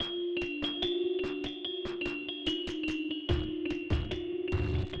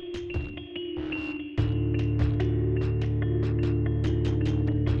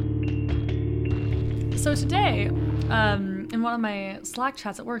So today, in one of my Slack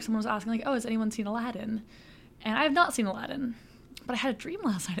chats at work, someone was asking, like, oh, has anyone seen Aladdin? And I have not seen Aladdin, but I had a dream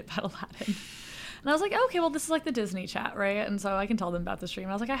last night about Aladdin. And I was like, okay, well, this is like the Disney chat, right? And so I can tell them about this dream.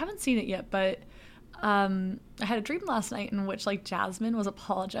 And I was like, I haven't seen it yet, but I had a dream last night in which, like, Jasmine was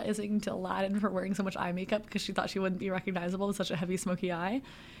apologizing to Aladdin for wearing so much eye makeup because she thought she wouldn't be recognizable with such a heavy, smoky eye.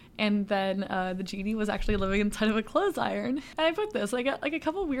 And then the genie was actually living inside of a clothes iron. And I put this. I got like a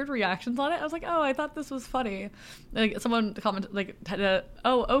couple weird reactions on it. I was like, oh, I thought this was funny. Like someone commented, like, had a,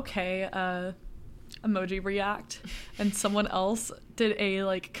 oh, okay, emoji react. And someone else did a,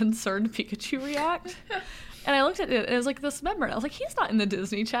 like, concerned Pikachu react. And I looked at it and it was like this member. And I was like, he's not in the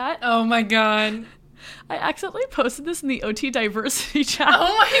Disney chat. Oh my god. I accidentally posted this in the OT diversity chat.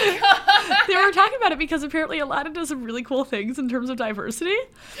 Oh my god. They were talking about it because apparently Aladdin does some really cool things in terms of diversity.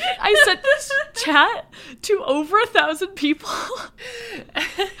 I sent this chat to over 1,000 people.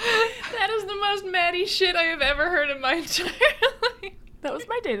 That is the most Maddie shit I have ever heard in my entire life. That was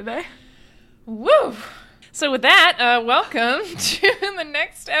my day today. Woo! So with that, welcome to the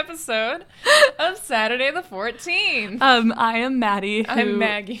next episode of Saturday the 14th. I am Maddie. I'm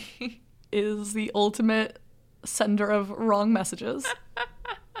Maggie. Is the ultimate sender of wrong messages.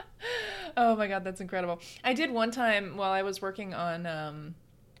 Oh my god, that's incredible. I did one time while I was working on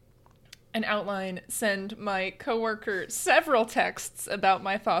an outline send my coworker several texts about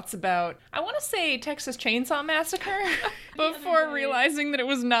my thoughts about, I want to say, Texas Chainsaw Massacre before realizing that it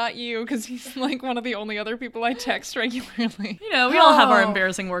was not you, because he's like one of the only other people I text regularly. You know, we all have our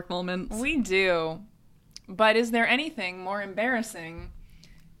embarrassing work moments. We do. But is there anything more embarrassing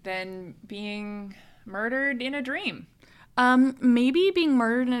than being murdered in a dream? Maybe being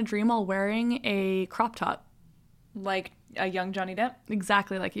murdered in a dream while wearing a crop top. Like a young Johnny Depp?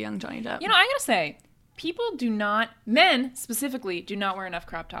 Exactly like a young Johnny Depp. You know, I gotta say, people do not, men specifically, do not wear enough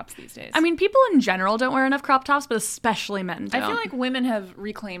crop tops these days. I mean, people in general don't wear enough crop tops, but especially men don't. I feel like women have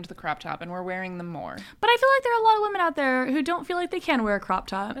reclaimed the crop top and we're wearing them more. But I feel like there are a lot of women out there who don't feel like they can wear a crop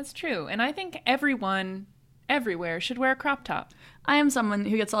top. That's true. And I think everyone, everywhere, should wear a crop top. I am someone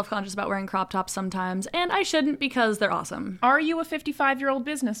who gets self-conscious about wearing crop tops sometimes, and I shouldn't because they're awesome. Are you a 55-year-old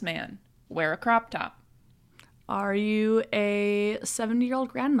businessman? Wear a crop top. Are you a 70-year-old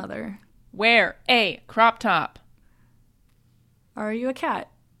grandmother? Wear a crop top. Are you a cat?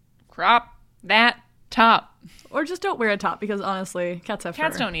 Crop that top. Or just don't wear a top because, honestly, cats have fur.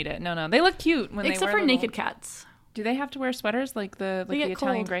 Cats don't need it. No. They look cute when they wear Except for naked cats. Do they have to wear sweaters like the Italian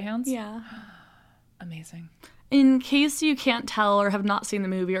cold. Greyhounds? Yeah. Amazing. In case you can't tell or have not seen the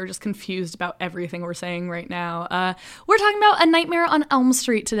movie or just confused about everything we're saying right now, we're talking about A Nightmare on Elm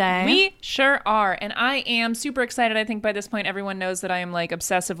Street today. We sure are. And I am super excited. I think by this point, everyone knows that I am like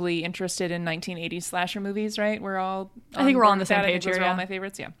obsessively interested in 1980s slasher movies, right? I think we're all on the same page here. Those are all my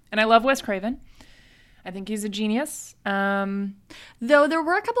favorites, yeah. And I love Wes Craven. I think he's a genius. Though there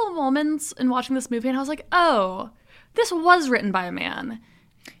were a couple of moments in watching this movie and I was like, oh, this was written by a man.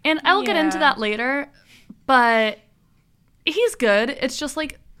 And I'll get into that later. But he's good. It's just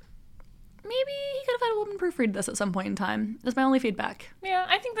like, maybe he could have had a woman proofread this at some point in time. That's my only feedback. Yeah,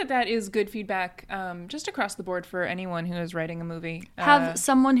 I think that is good feedback just across the board for anyone who is writing a movie. Have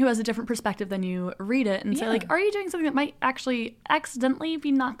someone who has a different perspective than you read it and say, like, are you doing something that might actually accidentally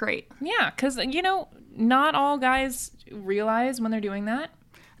be not great? Yeah, because, you know, not all guys realize when they're doing that.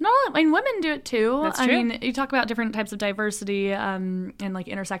 No, I mean, women do it too. That's true. I mean, you talk about different types of diversity and, like,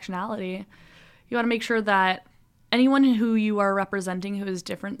 intersectionality. You want to make sure that anyone who you are representing who is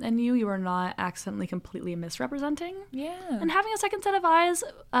different than you are not accidentally completely misrepresenting. Yeah. And having a second set of eyes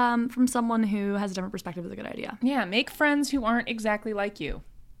from someone who has a different perspective is a good idea. Yeah, make friends who aren't exactly like you.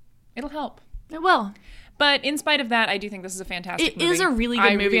 It'll help. It will. But in spite of that, I do think this is a fantastic movie. It is a really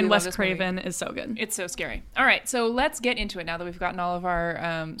good movie, and Wes Craven is so good. It's so scary. All right, so let's get into it now that we've gotten all of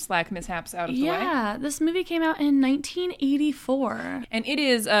our Slack mishaps out of the way. Yeah, this movie came out in 1984. And it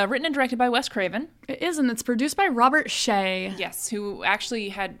is written and directed by Wes Craven. It is, and it's produced by Robert Shea. Yes, who actually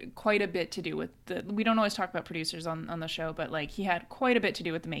had quite a bit to do with we don't always talk about producers on the show, but like he had quite a bit to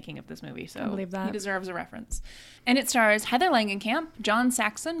do with the making of this movie, so I believe that. He deserves a reference. And it stars Heather Langenkamp, John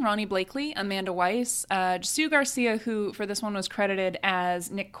Saxon, Ronnie Blakely, Amanda Weiss, Sue Garcia, who for this one was credited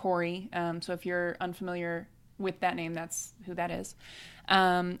as Nick Corey. So if you're unfamiliar with that name, that's who that is.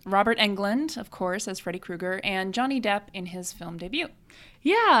 Robert Englund, of course, as Freddy Krueger, and Johnny Depp in his film debut.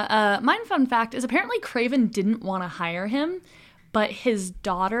 Yeah, my fun fact is apparently Craven didn't want to hire him, but his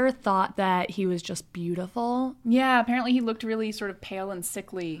daughter thought that he was just beautiful. Yeah, apparently he looked really sort of pale and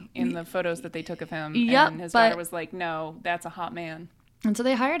sickly in the photos that they took of him. Yep, and his daughter was like, no, that's a hot man. And so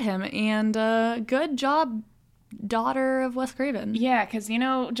they hired him, and good job daughter of Wes Craven. Yeah, because,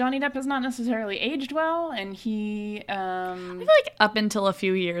 Johnny Depp has not necessarily aged well, and he... I feel like up until a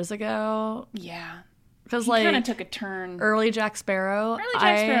few years ago... Yeah. Because, he kind of took a turn. Early Jack Sparrow. Early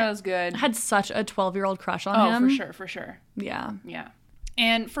Jack Sparrow's good. I had such a 12-year-old crush on him. Oh, for sure. Yeah. Yeah.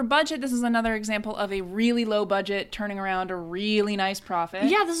 And for budget, this is another example of a really low budget turning around a really nice profit.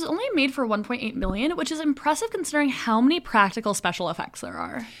 Yeah, this is only made for $1.8 million, which is impressive considering how many practical special effects there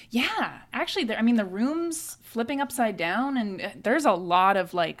are. Yeah. Actually, the room's flipping upside down, and there's a lot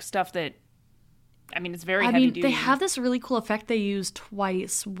of, stuff that... it's very heavy duty. They have this really cool effect they use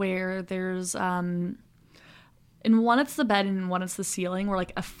twice where there's... in one it's the bed and in one it's the ceiling where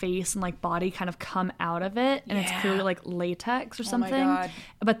a face and body kind of come out of it and it's clearly latex or something. Oh my God.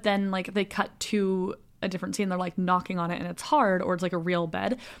 But then they cut to a different scene, they're knocking on it and it's hard, or it's a real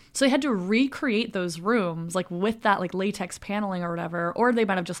bed. So they had to recreate those rooms with that latex paneling or whatever, or they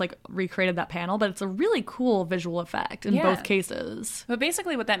might have just recreated that panel, but it's a really cool visual effect in both cases. But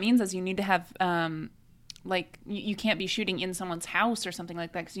basically what that means is you need to have you can't be shooting in someone's house or something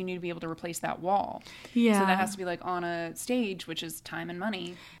like that because you need to be able to replace that wall. Yeah. So that has to be on a stage, which is time and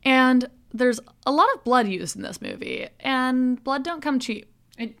money. And there's a lot of blood used in this movie, and blood don't come cheap.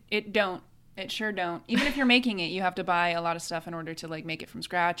 It don't. It sure don't. Even if you're making it, you have to buy a lot of stuff in order to make it from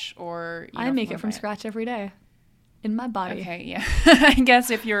scratch, or I make it from scratch every day. In my body. Okay, yeah. I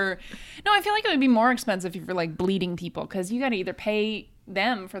guess if you're... No, I feel like it would be more expensive if you're bleeding people, because you got to either pay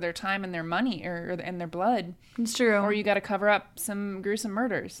them for their time and their money and their blood. It's true. Or you got to cover up some gruesome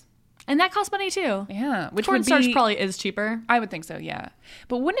murders. And that costs money too. Yeah. Which Cornstarch probably is cheaper. I would think so, yeah.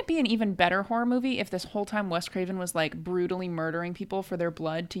 But wouldn't it be an even better horror movie if this whole time Wes Craven was brutally murdering people for their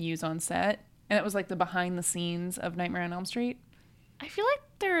blood to use on set? And it was the behind the scenes of Nightmare on Elm Street? I feel like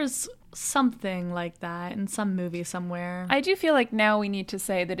there's something like that in some movie somewhere. I do feel like now we need to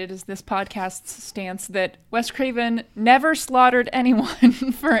say that it is this podcast's stance that Wes Craven never slaughtered anyone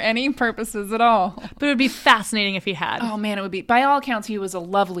for any purposes at all. But it would be fascinating if he had. Oh man, it would be. By all accounts, he was a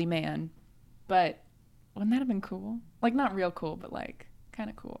lovely man. But wouldn't that have been cool? Not real cool, but kind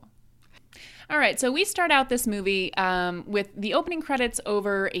of cool. All right, so we start out this movie with the opening credits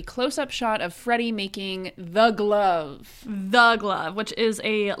over a close-up shot of Freddy making the glove. The glove, which is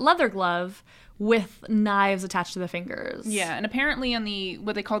a leather glove with knives attached to the fingers. Yeah, and apparently on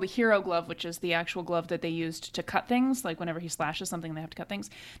what they call the hero glove, which is the actual glove that they used to cut things, whenever he slashes something, they have to cut things.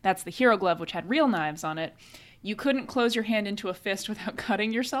 That's the hero glove, which had real knives on it. You couldn't close your hand into a fist without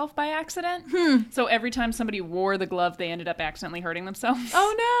cutting yourself by accident. So every time somebody wore the glove, they ended up accidentally hurting themselves.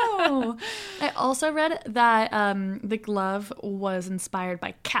 Oh, no. I also read that the glove was inspired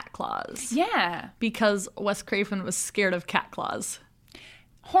by cat claws. Yeah. Because Wes Craven was scared of cat claws.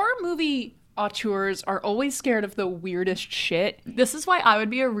 Horror movie auteurs are always scared of the weirdest shit. This is why I would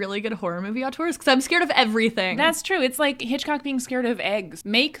be a really good horror movie auteur, because I'm scared of everything. That's true. It's like Hitchcock being scared of eggs.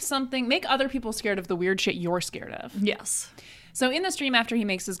 Make other people scared of the weird shit you're scared of. Yes. So in this dream after he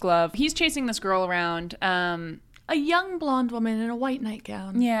makes his glove, he's chasing this girl around. A young blonde woman in a white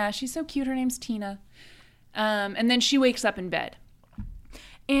nightgown. Yeah, she's so cute. Her name's Tina. And then she wakes up in bed.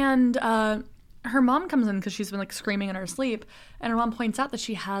 And her mom comes in because she's been screaming in her sleep, and her mom points out that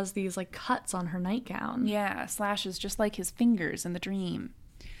she has these cuts on her nightgown. Yeah, slashes just like his fingers in the dream.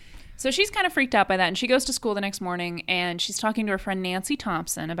 So she's kind of freaked out by that, and she goes to school the next morning, and she's talking to her friend Nancy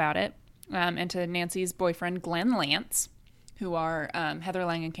Thompson about it, and to Nancy's boyfriend Glenn Lance, who are Heather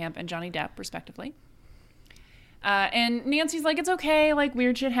Langenkamp and Johnny Depp, respectively. And Nancy's like, it's okay,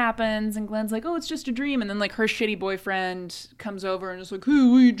 weird shit happens. And Glenn's like, oh, it's just a dream. And then, her shitty boyfriend comes over and is like, hey,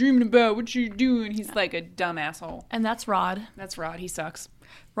 what are you dreaming about? What you doing? He's like a dumb asshole. And that's Rod. That's Rod. He sucks.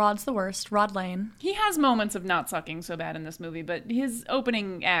 Rod's the worst. Rod Lane. He has moments of not sucking so bad in this movie, but his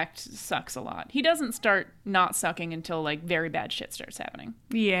opening act sucks a lot. He doesn't start not sucking until, very bad shit starts happening.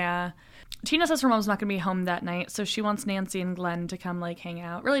 Yeah. Tina says her mom's not going to be home that night, so she wants Nancy and Glenn to come, hang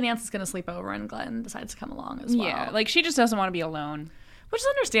out. Really, Nancy's going to sleep over, and Glenn decides to come along as well. Yeah, she just doesn't want to be alone. Which is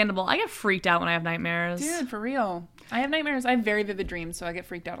understandable. I get freaked out when I have nightmares. Dude, for real. I have nightmares. I have very vivid dreams, so I get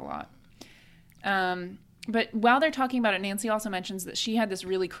freaked out a lot. But while they're talking about it, Nancy also mentions that she had this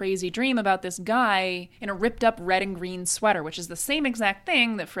really crazy dream about this guy in a ripped up red and green sweater, which is the same exact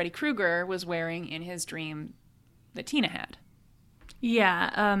thing that Freddy Krueger was wearing in his dream that Tina had.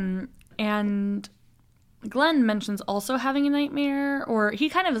 Yeah, and Glenn mentions also having a nightmare, or he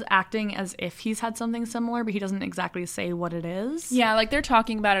kind of is acting as if he's had something similar, but he doesn't exactly say what it is. Yeah, they're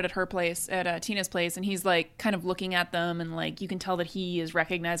talking about it at her place, at Tina's place, and he's kind of looking at them, and you can tell that he is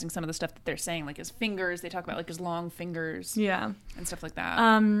recognizing some of the stuff that they're saying, his fingers. They talk about his long fingers, yeah, and stuff like that.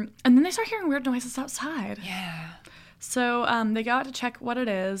 And then they start hearing weird noises outside. Yeah. So they go out to check what it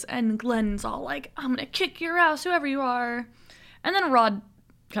is, and Glenn's all like, I'm gonna kick your ass, whoever you are. And then Rod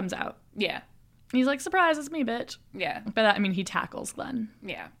comes out. Yeah. He's like, surprise, it's me, bitch. Yeah. By that, I mean, he tackles Glenn.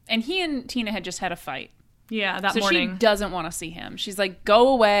 Yeah. And he and Tina had just had a fight. Yeah, that morning. So she doesn't want to see him. She's like, go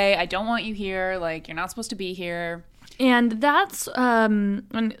away. I don't want you here. Like, you're not supposed to be here. And that's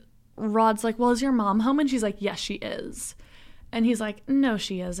when Rod's like, well, is your mom home? And she's like, yes, she is. And he's like, no,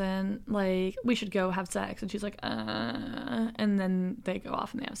 she isn't. Like, we should go have sex. And she's like, And then they go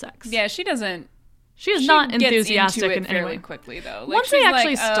off and they have sex. Yeah, she doesn't. She not enthusiastic into it in any fairly way. quickly, though. Like, Once they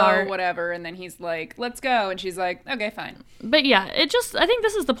actually start, whatever, and then he's like, let's go. And she's like, okay, fine. But yeah, I think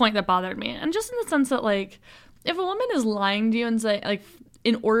this is the point that bothered me. And just in the sense that, like, if a woman is lying to you and say, like,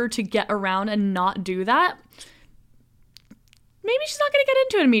 in order to get around and not do that, maybe she's not going to get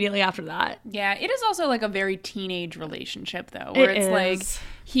into it immediately after that. Yeah, it is also like a very teenage relationship, though, where it's like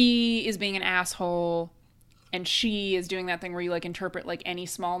he is being an asshole and she is doing that thing where you like interpret like any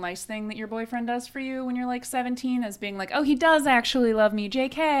small nice thing that your boyfriend does for you when you're like 17 as being like, oh, he does actually love me,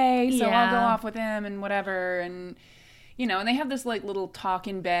 JK, so I'll go off with him and whatever. And, you know, and they have this like little talk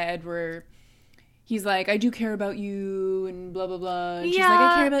in bed where he's like, I do care about you, and blah, blah, blah. And she's like,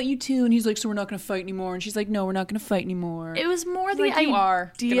 I care about you too. And he's like, so we're not going to fight anymore. And she's like, no, we're not going to fight anymore. It was more the like,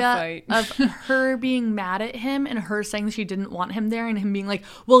 idea of her being mad at him and her saying she didn't want him there and him being like,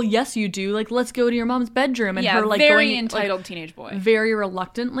 well, yes, you do. Like, let's go to your mom's bedroom. And her like very going, entitled like, teenage boy. Very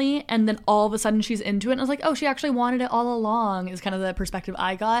reluctantly. And then all of a sudden she's into it. And I was like, oh, she actually wanted it all along is kind of the perspective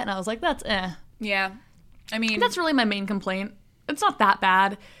I got. And I was like, that's Yeah. I mean, that's really my main complaint. It's not that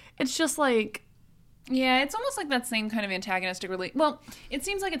bad. It's just like, yeah, it's almost like that same kind of antagonistic well, it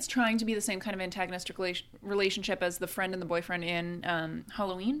seems like it's trying to be the same kind of antagonistic relationship as the friend and the boyfriend in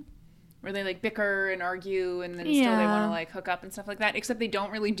Halloween, where they like bicker and argue and then still they want to like hook up and stuff like that, except they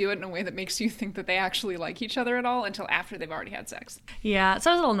don't really do it in a way that makes you think that they actually like each other at all until after they've already had sex. Yeah, so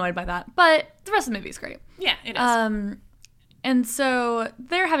I was a little annoyed by that, but the rest of the movie is great. Yeah, it is. And so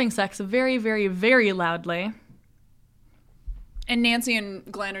they're having sex very, very, very loudly. And Nancy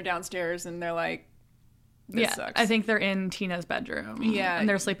and Glenn are downstairs and they're like, this sucks. I think they're in Tina's bedroom. Yeah. And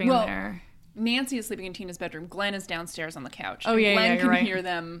they're sleeping in there. Nancy is sleeping in Tina's bedroom. Glenn is downstairs on the couch. Oh, yeah, Glenn Glenn can hear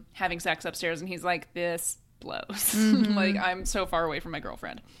them having sex upstairs, and he's like, this blows. Mm-hmm. Like, I'm so far away from my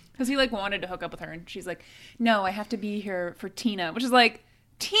girlfriend. Because he, like, wanted to hook up with her, and she's like, no, I have to be here for Tina. Which is like,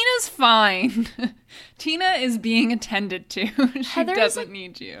 Tina's fine. Tina is being attended to. She doesn't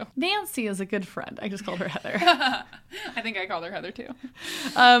need you. Nancy is a good friend. I just called her Heather. I think I called her Heather too.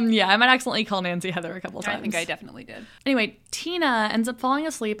 Yeah, I might accidentally call Nancy Heather a couple times. I think I definitely did. Anyway, Tina ends up falling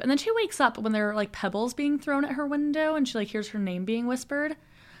asleep, and then she wakes up when there are like pebbles being thrown at her window, and she like hears her name being whispered.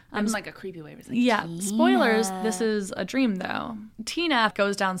 In like a creepy way. Like, yeah, Tina. Spoilers, this is a dream though. Tina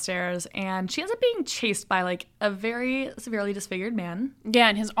goes downstairs and she ends up being chased by like a very severely disfigured man. Yeah,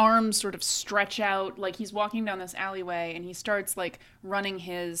 and his arms sort of stretch out, like he's walking down this alleyway and he starts like running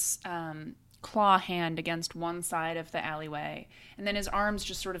his claw hand against one side of the alleyway. And then his arms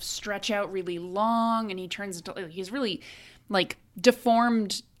just sort of stretch out really long and he turns into, he's really like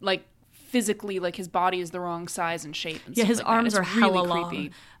deformed, like physically, like his body is the wrong size and shape. And yeah, his like arms are hella really long.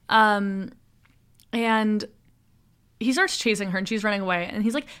 Creepy. And he starts chasing her and she's running away and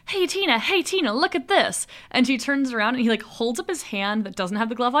he's like, hey Tina, look at this. And she turns around and he like holds up his hand that doesn't have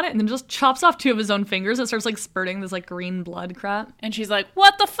the glove on it and then just chops off two of his own fingers and starts like spurting this like green blood crap. And she's like,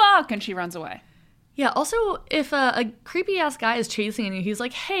 what the fuck? And she runs away. Yeah, also if a creepy ass guy is chasing you, he's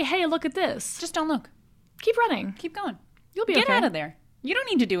like, hey, look at this. Just don't look. Keep running. Keep going. You'll be okay. Get out of there. You don't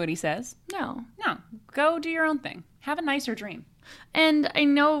need to do what he says. No. Go do your own thing. Have a nicer dream. And I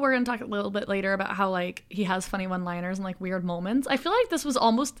know we're going to talk a little bit later about how, like, he has funny one-liners and, like, weird moments. I feel like this was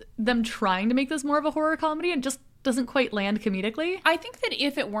almost them trying to make this more of a horror comedy and just doesn't quite land comedically. I think that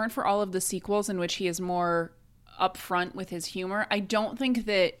if it weren't for all of the sequels in which he is more upfront with his humor, I don't think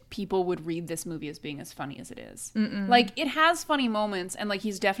that people would read this movie as being as funny as it is. Mm-mm. Like, it has funny moments, and, like,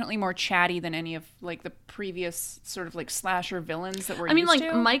 he's definitely more chatty than any of, like, the previous sort of, like, slasher villains that we're used to.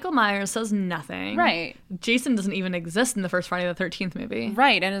 like, Michael Myers says nothing. Right. Jason doesn't even exist in the first Friday the 13th movie.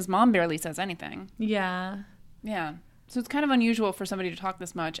 Right, and his mom barely says anything. Yeah. Yeah. So it's kind of unusual for somebody to talk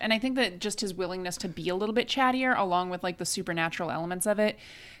this much. And I think that just his willingness to be a little bit chattier, along with, like, the supernatural elements of it,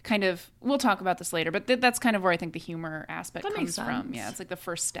 kind of, we'll talk about this later, but that's kind of where I think the humor aspect comes from. Yeah, it's like the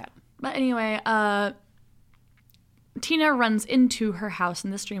first step. But anyway, Tina runs into her house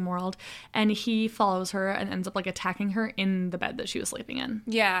in this dream world, and he follows her and ends up like attacking her in the bed that she was sleeping in.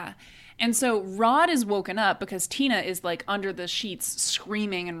 Yeah. And so Rod is woken up because Tina is like under the sheets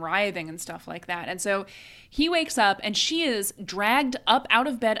screaming and writhing and stuff like that. And so he wakes up and she is dragged up out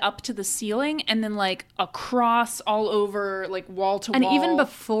of bed up to the ceiling and then like across all over like wall to wall. And even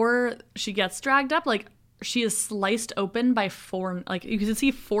before she gets dragged up, like she is sliced open by 4, like you can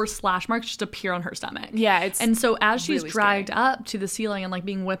see 4 slash marks just appear on her stomach. Yeah, it's and so as she's really dragged scary. up to the ceiling and like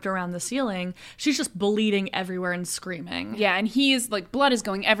being whipped around the ceiling, she's just bleeding everywhere and screaming. Yeah, and he is like blood is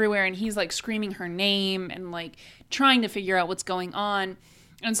going everywhere and he's like screaming her name and like trying to figure out what's going on.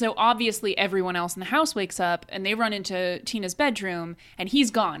 And so obviously everyone else in the house wakes up and they run into Tina's bedroom and he's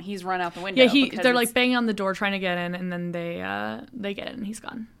gone. He's run out the window. Yeah, they're like banging on the door trying to get in, and then they get in and he's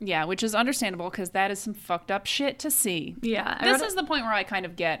gone. Yeah, which is understandable because that is some fucked up shit to see. Yeah. This is the point where I kind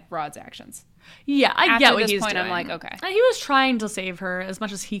of get Rod's actions. Yeah, I get what he's point, doing. I'm like, okay. And he was trying to save her as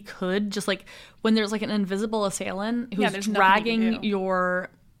much as he could, just like when there's like an invisible assailant who's dragging your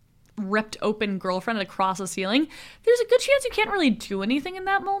ripped open girlfriend across the ceiling, there's a good chance you can't really do anything in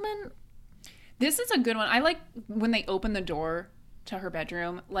that moment. This is a good one. I like when they open the door to her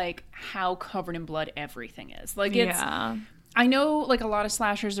bedroom, like how covered in blood everything is. Like it's I know like a lot of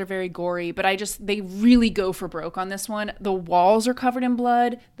slashers are very gory, but they really go for broke on this one. The walls are covered in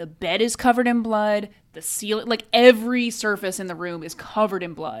blood, the bed is covered in blood, the ceiling, like every surface in the room is covered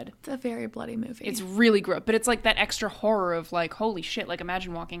in blood. It's a very bloody movie. It's really gross, but it's like that extra horror of like, holy shit, like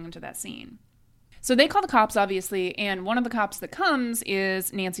imagine walking into that scene. So they call the cops, obviously, and one of the cops that comes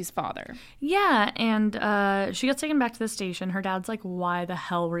is Nancy's father. Yeah, and she gets taken back to the station. Her dad's like, why the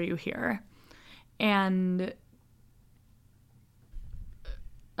hell were you here? And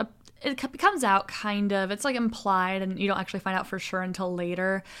it comes out kind of, it's like implied, and you don't actually find out for sure until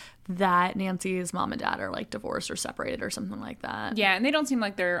later that Nancy's mom and dad are like divorced or separated or something like that. Yeah, and they don't seem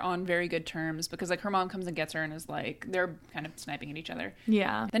like they're on very good terms because like her mom comes and gets her and is like, they're kind of sniping at each other.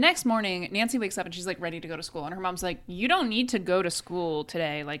 Yeah. The next morning, Nancy wakes up and she's like ready to go to school. And her mom's like, you don't need to go to school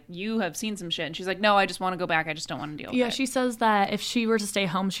today. Like you have seen some shit. And she's like, no, I just want to go back. I just don't want to deal with it. Yeah, she says that if she were to stay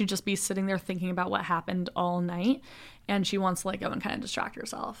home, she'd just be sitting there thinking about what happened all night. And she wants to like go and kind of distract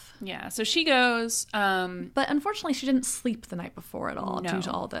herself. Yeah, so she goes. But unfortunately, she didn't sleep the night before at all due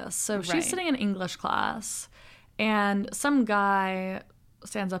to all this. So she's sitting in English class, and some guy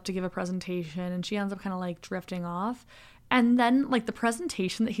stands up to give a presentation, and she ends up kind of like drifting off. And then, like, the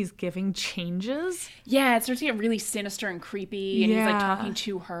presentation that he's giving changes. Yeah, it starts to get really sinister and creepy, and he's, like, talking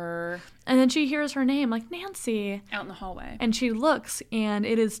to her. And then she hears her name, like, Nancy. Out in the hallway. And she looks, and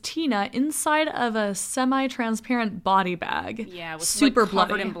it is Tina inside of a semi-transparent body bag. Yeah, with super like, covered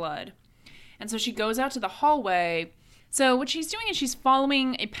bloody. in blood. And so she goes out to the hallway. So what she's doing is she's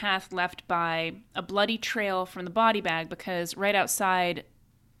following a path left by a bloody trail from the body bag, because right outside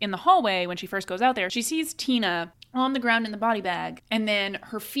in the hallway, when she first goes out there, she sees Tina on the ground in the body bag, and then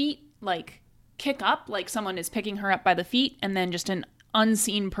her feet like kick up like someone is picking her up by the feet, and then just an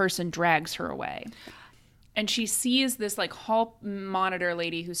unseen person drags her away. And she sees this like hall monitor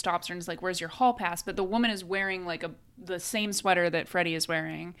lady who stops her and is like, where's your hall pass? But the woman is wearing like the same sweater that Freddie is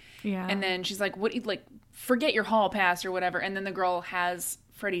wearing. Yeah. And then she's like, what, like, forget your hall pass or whatever. And then the girl has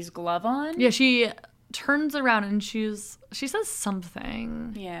Freddie's glove on. Yeah, she turns around and she says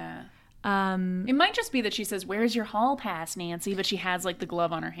something. Yeah. It might just be that she says, where's your hall pass, Nancy? But she has like the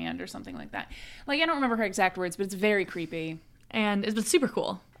glove on her hand or something like that. Like, I don't remember her exact words, but it's very creepy. And it's been super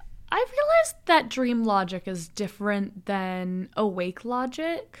cool. I realized that dream logic is different than awake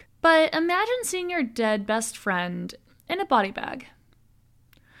logic. But imagine seeing your dead best friend in a body bag.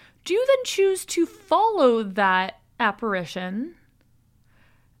 Do you then choose to follow that apparition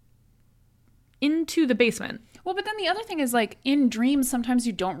into the basement? Well, but then the other thing is, like, in dreams, sometimes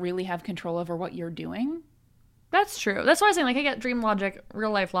you don't really have control over what you're doing. That's true. That's why I was saying, like, I get dream logic, real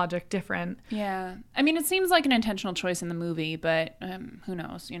life logic different. Yeah. I mean, it seems like an intentional choice in the movie, but who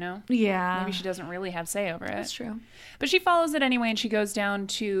knows, you know? Yeah. Maybe she doesn't really have say over it. That's true. But she follows it anyway, and she goes down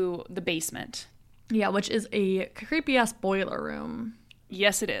to the basement. Yeah, which is a creepy-ass boiler room.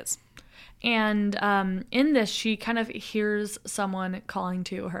 Yes, it is. And in this, she kind of hears someone calling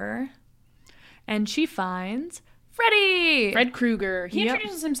to her. And she finds Freddie! Fred Krueger. He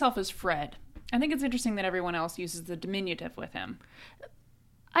introduces himself as Fred. I think it's interesting that everyone else uses the diminutive with him.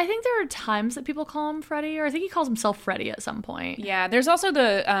 I think there are times that people call him Freddie, or I think he calls himself Freddie at some point. Yeah, there's also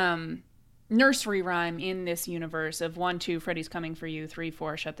the nursery rhyme in this universe of 1, 2, Freddie's coming for you, 3,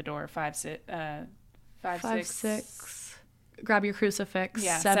 4, shut the door, 5, 6, grab your crucifix,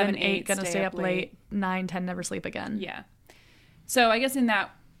 7, 8, gonna stay up late, 9, 10, never sleep again. Yeah. So I guess in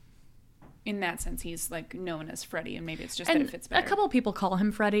that in that sense, he's like known as Freddy, and maybe it's just And that it fits better. a couple of people call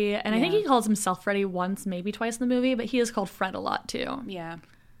him Freddy, and I think he calls himself Freddy once, maybe twice in the movie, but he is called Fred a lot too. Yeah.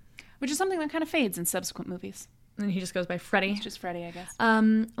 Which is something that kind of fades in subsequent movies. And he just goes by Freddy. It's just Freddy, I guess.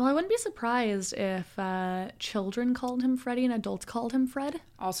 Well, I wouldn't be surprised if children called him Freddy and adults called him Fred.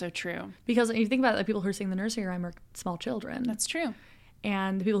 Also true. Because if you think about it, the people who are singing the nursery rhyme are small children. That's true.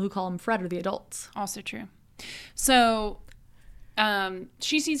 And the people who call him Fred are the adults. Also true. So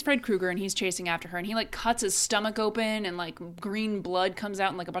she sees Fred Krueger and he's chasing after her, and he like cuts his stomach open and like green blood comes out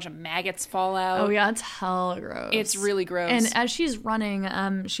and like a bunch of maggots fall out. Oh yeah, it's hella gross. It's really gross. And as she's running,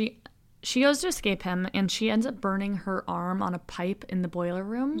 she goes to escape him, and she ends up burning her arm on a pipe in the boiler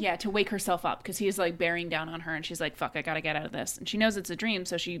room. Yeah, to wake herself up, because he's like bearing down on her, and she's like, fuck, I gotta get out of this. And she knows it's a dream,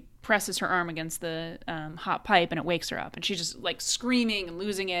 so she presses her arm against the hot pipe, and it wakes her up. And she's just like screaming and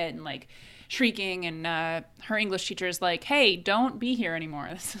losing it and like shrieking, and her English teacher is like, hey, don't be here anymore.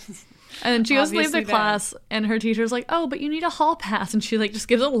 This is and she goes to leave the obviously class, and her teacher's like, oh, but you need a hall pass. And she like just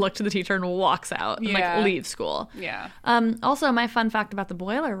gives a look to the teacher and walks out and like leaves school. Yeah. Also, my fun fact about the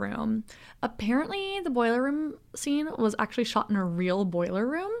boiler room, apparently the boiler room scene was actually shot in a real boiler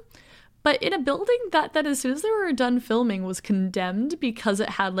room, but in a building that as soon as they were done filming was condemned because it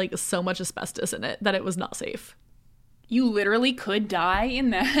had like so much asbestos in it that it was not safe. You literally could die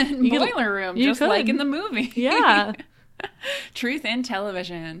in that boiler room, just like in the movie. Yeah. Truth in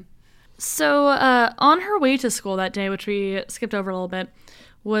television. So on her way to school that day, which we skipped over a little bit,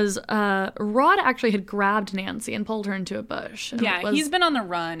 was Rod actually had grabbed Nancy and pulled her into a bush. Yeah, he's been on the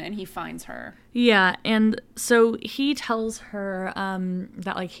run and he finds her. Yeah, and so he tells her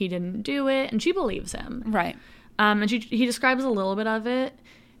that like he didn't do it, and she believes him. Right. And he describes a little bit of it,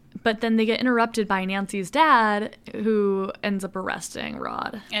 but then they get interrupted by Nancy's dad, who ends up arresting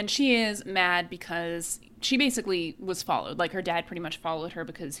Rod. And she is mad because she basically was followed. Like, her dad pretty much followed her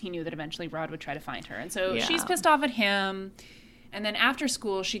because he knew that eventually Rod would try to find her. And so she's pissed off at him. And then after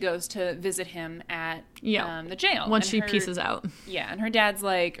school, she goes to visit him at the jail. Once she pieces out. Yeah, and her dad's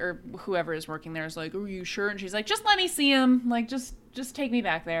like, or whoever is working there is like, are you sure? And she's like, just let me see him. Like, just take me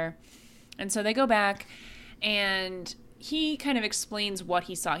back there. And so they go back, and he kind of explains what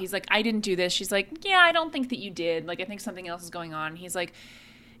he saw. He's like, I didn't do this. She's like, yeah, I don't think that you did. Like, I think something else is going on. He's like,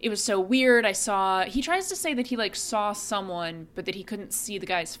 it was so weird. He tries to say that he like saw someone, but that he couldn't see the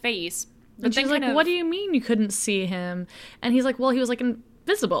guy's face. But and she's like, what do you mean you couldn't see him? And he's like, well, he was like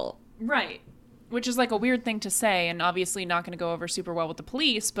invisible. Right. Which is like a weird thing to say, and obviously not going to go over super well with the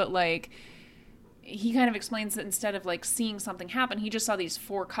police, but like, he kind of explains that instead of like seeing something happen, he just saw these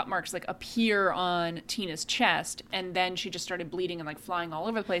 4 cut marks like appear on Tina's chest, and then she just started bleeding and like flying all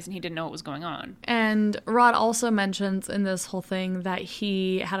over the place, and he didn't know what was going on. And Rod also mentions in this whole thing that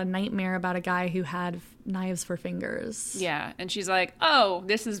he had a nightmare about a guy who had knives for fingers. Yeah, and she's like, oh,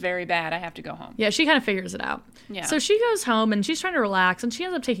 this is very bad, I have to go home. Yeah, she kind of figures it out. Yeah. So she goes home, and she's trying to relax, and she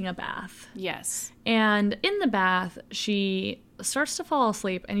ends up taking a bath. Yes. And in the bath, she starts to fall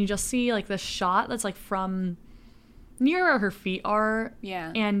asleep, and you just see like this shot that's like from near where her feet are.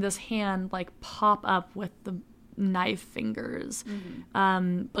 Yeah. And this hand like pop up with the knife fingers,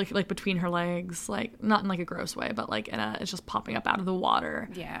 like between her legs, like not in like a gross way, but like it's just popping up out of the water.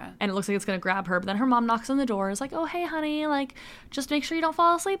 Yeah. And it looks like it's gonna grab her, but then her mom knocks on the door, is like, oh hey honey, like just make sure you don't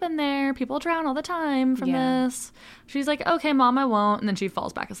fall asleep in there, people drown all the time from this. She's like, okay mom, I won't. And then she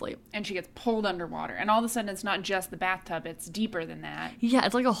falls back asleep, and she gets pulled underwater, and all of a sudden it's not just the bathtub, it's deeper than that. Yeah,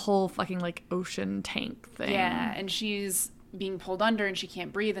 it's like a whole fucking like ocean tank thing. Yeah. And she's being pulled under, and she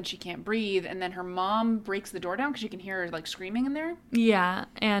can't breathe, and then her mom breaks the door down because you can hear her like screaming in there. Yeah.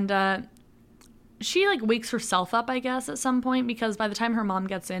 And she like wakes herself up, I guess, at some point, because by the time her mom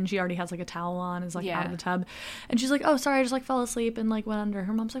gets in, she already has like a towel on, is like out of the tub, and she's like, oh sorry, I just like fell asleep and like went under.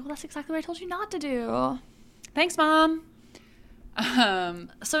 Her mom's like, well, that's exactly what I told you not to do. Thanks, Mom.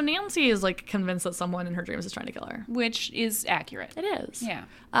 So Nancy is like convinced that someone in her dreams is trying to kill her, Which is accurate. it is. Yeah.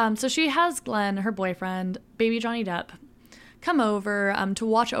 So she has Glenn, her boyfriend, baby Johnny Depp, come over to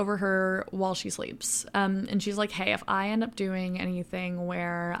watch over her while she sleeps. And she's like, hey, if I end up doing anything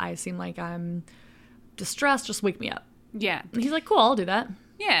where I seem like I'm distressed, just wake me up. Yeah. And he's like, cool, I'll do that.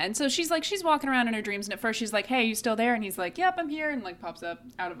 Yeah, and so she's walking around in her dreams, and at first she's like, hey, you still there? And he's like, yep, I'm here, and like pops up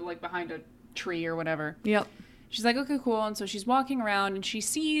out of like behind a tree or whatever. Yep. She's like, okay, cool. And so she's walking around, and she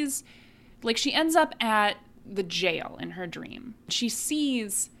sees, like, she ends up at the jail in her dream. She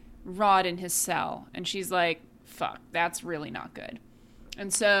sees Rod in his cell, and she's like, fuck, that's really not good.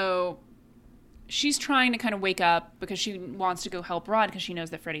 And so she's trying to kind of wake up because she wants to go help Rod because she knows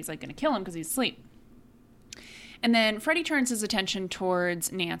that Freddy's like going to kill him because he's asleep. And then Freddie turns his attention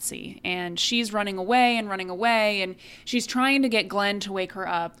towards Nancy, and she's running away, and she's trying to get Glenn to wake her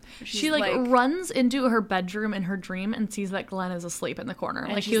up. She runs into her bedroom in her dream and sees that Glenn is asleep in the corner.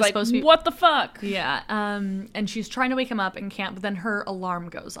 And like she's he was supposed to be. What the fuck? Yeah. And she's trying to wake him up and can't. But then her alarm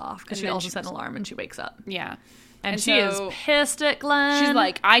goes off because And she then also set an alarm and she wakes up. Yeah. And she is pissed at Glenn. She's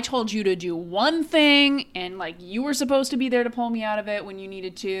like, I told you to do one thing, and like you were supposed to be there to pull me out of it when you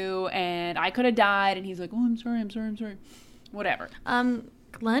needed to, and I could have died. And he's like, oh, I'm sorry. Whatever.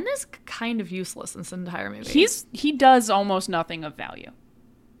 Glenn is kind of useless in this entire movie. He does almost nothing of value.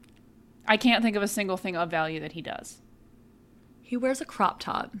 I can't think of a single thing of value that he does. He wears a crop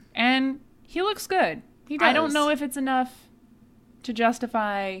top. And he looks good. He does. I don't know if it's enough to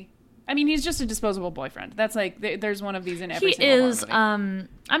justify... I mean, he's just a disposable boyfriend. That's like, there's one of these in every single horror movie.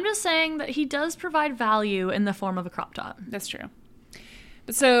 I'm just saying that he does provide value in the form of a crop top. That's true.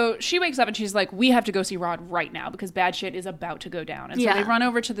 But so she wakes up and she's like, we have to go see Rod right now because bad shit is about to go down. And so they run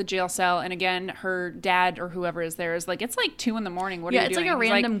over to the jail cell. And again, her dad or whoever is there is like, it's like 2 a.m. What are you doing? Yeah, it's like a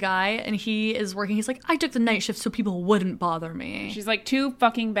random guy and he is working. He's like, I took the night shift so people wouldn't bother me. She's like, too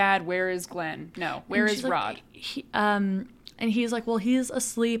fucking bad. Where is Glenn? No, where is Rod? And he's like, well, he's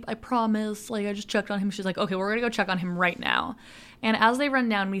asleep. I promise. Like, I just checked on him. She's like, okay, we're going to go check on him right now. And as they run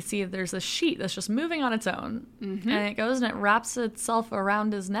down, we see there's a sheet that's just moving on its own. Mm-hmm. And it goes and it wraps itself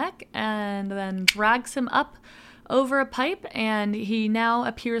around his neck and then drags him up over a pipe. And he now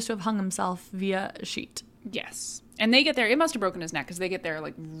appears to have hung himself via a sheet. Yes. And they get there. It must have broken his neck because they get there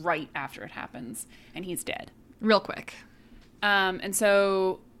like right after it happens. And he's dead. Real quick. And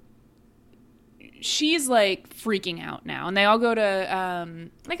so... she's like freaking out now, and they all go to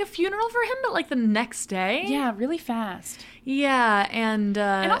like a funeral for him, but like the next day. Yeah, really fast. Yeah, and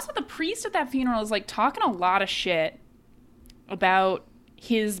also the priest at that funeral is like talking a lot of shit about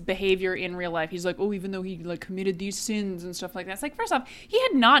his behavior in real life. He's like, oh, even though he like committed these sins and stuff like that. It's like, first off, he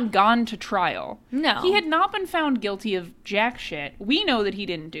had not gone to trial. No, he had not been found guilty of jack shit. We know that he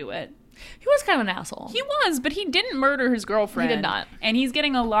didn't do it. He was kind of an asshole. He was, but he didn't murder his girlfriend. He did not, and he's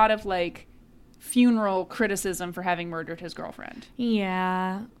getting a lot of like funeral criticism for having murdered his girlfriend.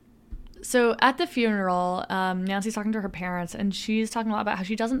 Yeah. So at the funeral, Nancy's talking to her parents, and she's talking a lot about how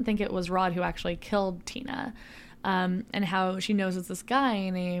she doesn't think it was Rod who actually killed Tina, and how she knows it's this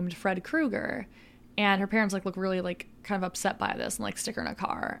guy named Fred Krueger. And her parents like look really like kind of upset by this and like stick her in a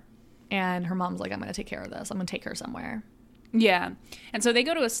car. And her mom's like, I'm going to take care of this. I'm going to take her somewhere. Yeah. And so they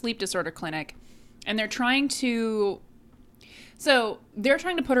go to a sleep disorder clinic, and they're trying to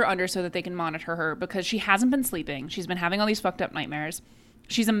put her under so that they can monitor her because she hasn't been sleeping. She's been having all these fucked up nightmares.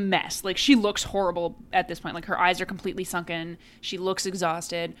 She's a mess. Like, she looks horrible at this point. Like, her eyes are completely sunken. She looks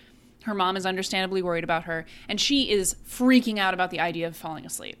exhausted. Her mom is understandably worried about her. And she is freaking out about the idea of falling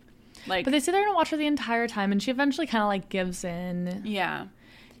asleep. Like, but they say they're going to watch her the entire time, and she eventually kind of, like, gives in. Yeah.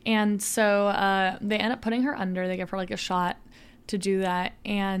 And so they end up putting her under. They give her, like, a shot to do that.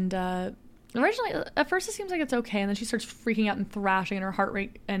 And originally, at first it seems like it's okay, and then she starts freaking out and thrashing, and her heart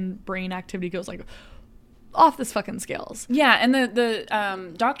rate and brain activity goes, like, off this fucking scales. Yeah, and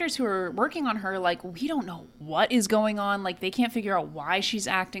the doctors who are working on her, like, we don't know what is going on. Like, they can't figure out why she's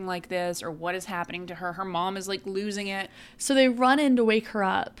acting like this or what is happening to her. Her mom is, like, losing it. So they run in to wake her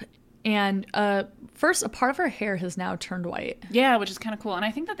up, and first, a part of her hair has now turned white. Yeah, which is kind of cool. And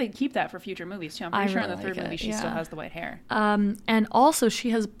I think that they keep that for future movies, too. I'm pretty sure really in the third movie she still has the white hair. And also, she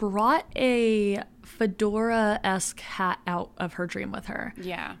has brought a fedora-esque hat out of her dream with her.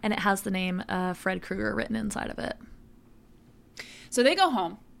 Yeah. And it has the name Fred Krueger written inside of it. So they go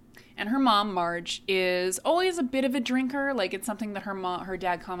home, and her mom, Marge, is always a bit of a drinker. Like, it's something that her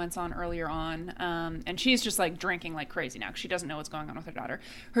dad comments on earlier on. And she's just, like, drinking like crazy now because she doesn't know what's going on with her daughter.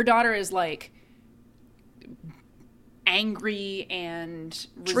 Her daughter is, like, angry and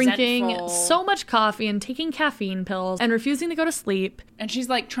drinking resentful. So much coffee and taking caffeine pills and refusing to go to sleep. And she's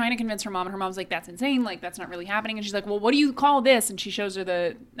like trying to convince her mom, and her mom's like, that's insane, like that's not really happening. And she's like, well, what do you call this? And she shows her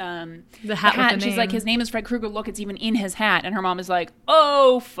the hat with the and she's like, his name is Fred Krueger, look, it's even in his hat. And her mom is like,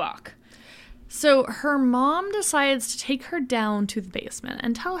 oh fuck. So her mom decides to take her down to the basement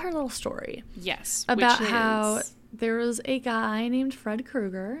and tell her little story. Yes. About how there was a guy named Fred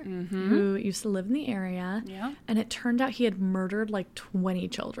Krueger who used to live in the area. Yeah. And it turned out he had murdered like 20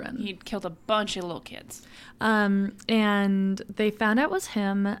 children. He'd killed a bunch of little kids. And they found out it was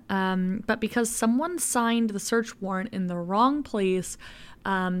him. But because someone signed the search warrant in the wrong place,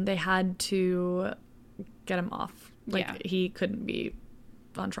 they had to get him off. Like, he couldn't be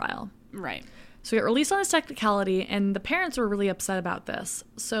on trial. Right. So he got released on his technicality, and the parents were really upset about this.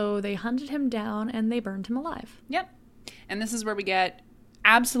 So they hunted him down, and they burned him alive. Yep. And this is where we get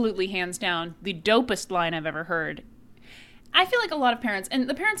absolutely hands down the dopest line I've ever heard. I feel like a lot of parents, and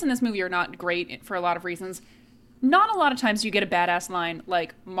the parents in this movie are not great for a lot of reasons. Not a lot of times you get a badass line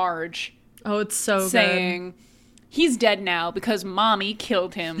like Marge. Oh, it's so saying, he's dead now because mommy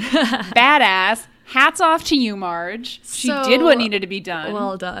killed him. Badass. Hats off to you, Marge. She did what needed to be done.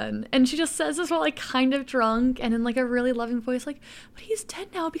 Well done. And she just says this while like kind of drunk and in like a really loving voice, like, but he's dead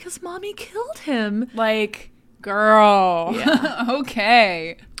now because mommy killed him. Like, girl. Yeah.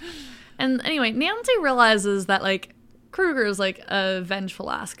 Okay. And anyway, Nancy realizes that like Krueger is like a vengeful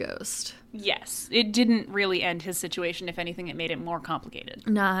ass ghost. Yes. It didn't really end his situation. If anything, it made it more complicated.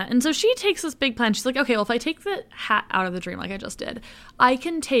 Nah. And so she takes this big plan. She's like, okay, well, if I take the hat out of the dream like I just did, I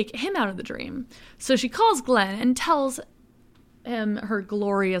can take him out of the dream. So she calls Glenn and tells him her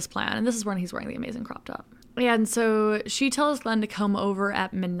glorious plan. And this is when he's wearing the amazing crop top. And so she tells Glenn to come over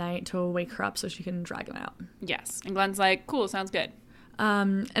at midnight to wake her up so she can drag him out. Yes. And Glenn's like, cool, sounds good.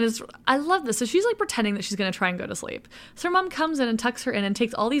 And I love this. So she's like pretending that she's going to try and go to sleep. So her mom comes in and tucks her in and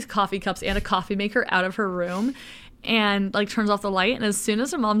takes all these coffee cups and a coffee maker out of her room and like turns off the light. And as soon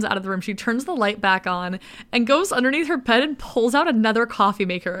as her mom's out of the room, she turns the light back on and goes underneath her bed and pulls out another coffee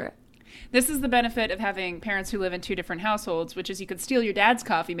maker. This is the benefit of having parents who live in two different households, which is you could steal your dad's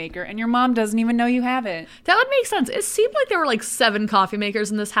coffee maker and your mom doesn't even know you have it. That would make sense. It seemed like there were like 7 coffee makers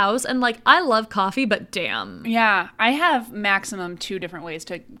in this house. And like, I love coffee, but damn. Yeah, I have maximum 2 different ways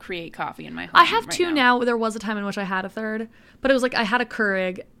to create coffee in my home. I have 2 now. There was a time in which I had a third. But it was like I had a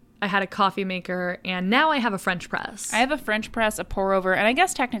Keurig, I had a coffee maker, and now I have a French press. I have a French press, a pour over, and I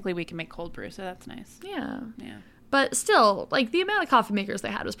guess technically we can make cold brew, so that's nice. Yeah. Yeah. But still, like, the amount of coffee makers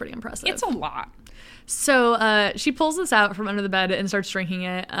they had was pretty impressive. It's a lot. So she pulls this out from under the bed and starts drinking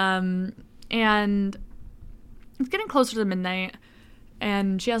it. And it's getting closer to midnight.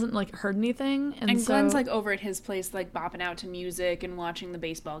 And she hasn't, like, heard anything. And so, Glenn's, like, over at his place, like, bopping out to music and watching the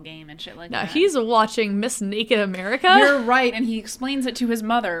baseball game and shit like that. No, he's watching Miss Naked America. You're right, and he explains it to his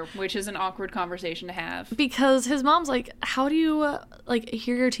mother, which is an awkward conversation to have. Because his mom's like, how do you, like,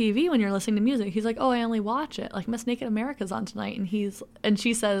 hear your TV when you're listening to music? He's like, oh, I only watch it. Like, Miss Naked America's on tonight. And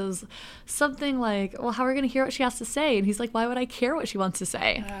she says something like, well, how are we going to hear what she has to say? And he's like, why would I care what she wants to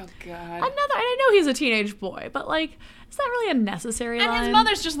say? Oh, God. And I know he's a teenage boy, but, like, is that really a necessary line? And his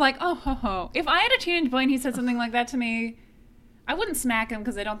mother's just like, oh, ho, ho. If I had a teenage boy and he said something like that to me, I wouldn't smack him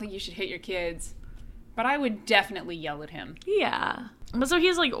because I don't think you should hit your kids. But I would definitely yell at him. Yeah. But so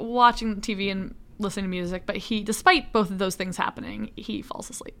he's, like, watching TV and listening to music, but despite both of those things happening, he falls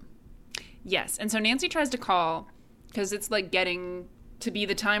asleep. Yes. And so Nancy tries to call because it's, like, getting to be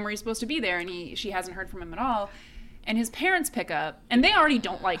the time where he's supposed to be there, and she hasn't heard from him at all. And his parents pick up, and they already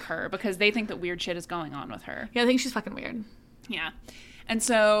don't like her because they think that weird shit is going on with her. Yeah, I think she's fucking weird. Yeah. And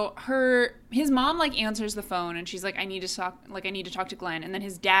so his mom, like, answers the phone, and she's like, I need to talk to Glenn. And then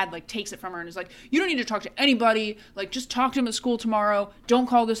his dad, like, takes it from her and is like, you don't need to talk to anybody. Like, just talk to him at school tomorrow. Don't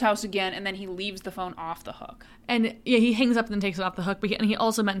call this house again. And then he leaves the phone off the hook. And, yeah, he hangs up and then takes it off the hook. But he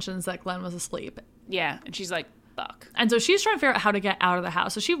also mentions that Glenn was asleep. Yeah, and she's like, fuck. And so she's trying to figure out how to get out of the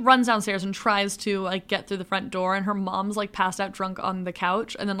house. So she runs downstairs and tries to, like, get through the front door. And her mom's, like, passed out drunk on the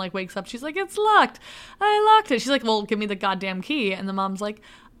couch. And then, like, wakes up. She's like, it's locked. I locked it. She's like, well, give me the goddamn key. And the mom's like,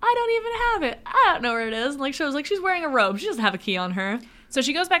 I don't even have it. I don't know where it is. And, like, shows, like, she's wearing a robe. She doesn't have a key on her. So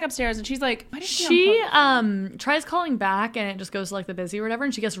she goes back upstairs and she's like, why did she tries calling back and it just goes to, like, the busy or whatever.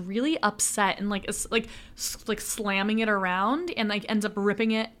 And she gets really upset and, like, is, like slamming it around and, like, ends up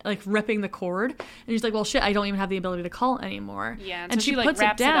ripping the cord. And she's like, well, shit, I don't even have the ability to call anymore. Yeah. And so she like, puts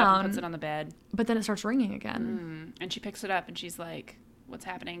wraps it down. It up and puts it on the bed. But then it starts ringing again. And she picks it up and she's like, what's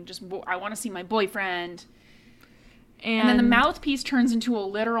happening? I want to see my boyfriend. And then the mouthpiece turns into a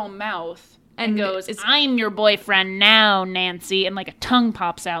literal mouth. And goes, I'm your boyfriend now, Nancy. And, like, a tongue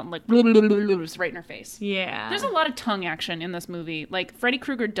pops out and, like, right in her face. Yeah. There's a lot of tongue action in this movie. Like, Freddy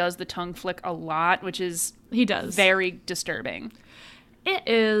Krueger does the tongue flick a lot, which is very disturbing. It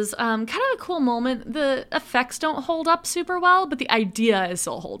is kind of a cool moment. The effects don't hold up super well, but the idea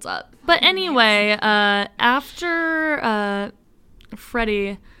still holds up. But anyway, after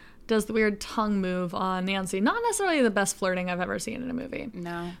Freddy does the weird tongue move on Nancy, not necessarily the best flirting I've ever seen in a movie.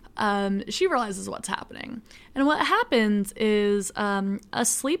 No. She realizes what's happening. And what happens is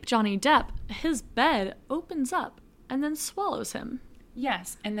asleep Johnny Depp, his bed opens up and then swallows him.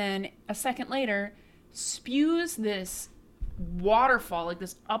 Yes. And then a second later spews this waterfall, like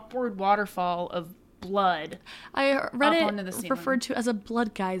this upward waterfall of blood. I read it referred to as a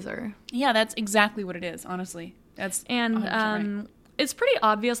blood geyser. Yeah, that's exactly what it is, honestly. That's 100% right. it's pretty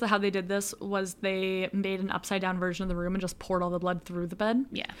obvious that how they did this was they made an upside down version of the room and just poured all the blood through the bed.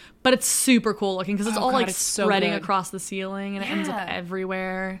 Yeah. But it's super cool looking because it's all like it's so spreading good. across the ceiling and it ends up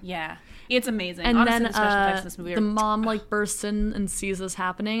everywhere. Yeah. It's amazing. And Honestly, then the special effects in this movie are the mom like bursts in and sees this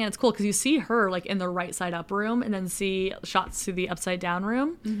happening, and it's cool because you see her like in the right side up room and then see shots to the upside down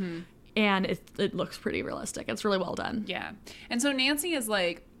room. Mm-hmm. And it looks pretty realistic. It's really well done. Yeah. And so Nancy is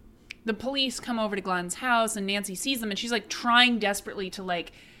like, the police come over to Glenn's house and Nancy sees them and she's like trying desperately to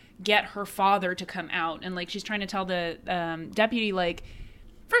like get her father to come out. And like she's trying to tell the deputy, like,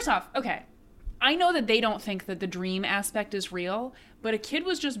 first off, okay, I know that they don't think that the dream aspect is real, but a kid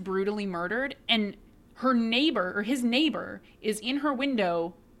was just brutally murdered and her neighbor or his neighbor is in her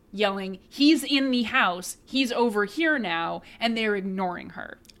window yelling, he's in the house, he's over here now, and they're ignoring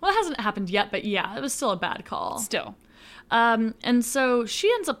her. Well, it hasn't happened yet, but yeah, it was still a bad call. Still. And so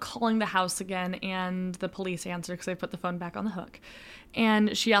she ends up calling the house again, and the police answer because they put the phone back on the hook.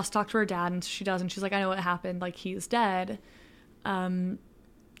 And she asks to talk to her dad, and she does, and she's like, I know what happened, like, he's dead. And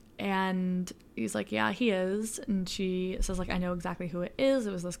he's like, yeah, he is. And she says, like, I know exactly who it is.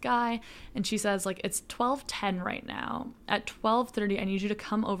 It was this guy. And she says, like, it's 12:10 right now. At 12:30, I need you to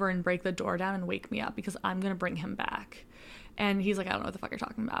come over and break the door down and wake me up because I'm going to bring him back. And he's like, I don't know what the fuck you're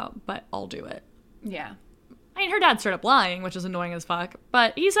talking about, but I'll do it. Yeah. I mean, her dad's straight up lying, which is annoying as fuck,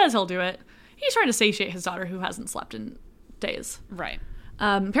 but he says he'll do it. He's trying to satiate his daughter who hasn't slept in days. Right.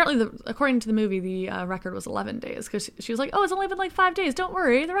 Apparently, according to the movie, the record was 11 days because she was like, oh, it's only been like 5 days. Don't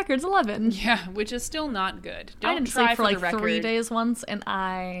worry, the record's 11. Yeah, which is still not good. I didn't try sleep for like the record. 3 days once, and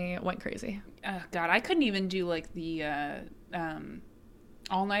I went crazy. God, I couldn't even do like the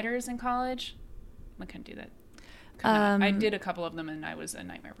all-nighters in college. I couldn't do that. I did a couple of them, and I was a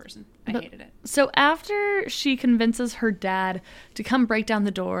nightmare person. I hated it. So after she convinces her dad to come break down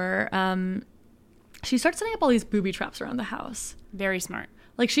the door, she starts setting up all these booby traps around the house. Very smart.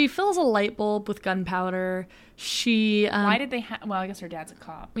 Like, she fills a light bulb with gunpowder. She... Why did they well, I guess her dad's a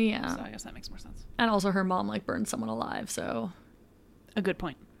cop. Yeah. So I guess that makes more sense. And also her mom, like, burned someone alive, so... A good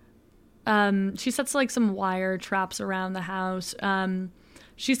point. She sets, like, some wire traps around the house.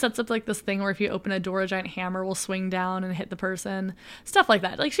 She sets up, like, this thing where if you open a door, a giant hammer will swing down and hit the person. Stuff like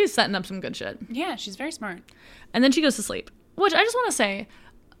that. Like, she's setting up some good shit. Yeah, she's very smart. And then she goes to sleep. Which, I just want to say,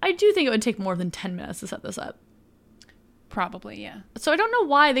 I do think it would take more than 10 minutes to set this up. Probably, yeah. So I don't know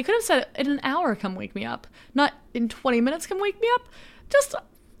why. They could have said, in an hour, come wake me up. Not in 20 minutes, come wake me up. Just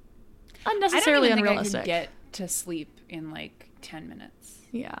unnecessarily I don't even unrealistic. think I could get to sleep in, like, 10 minutes.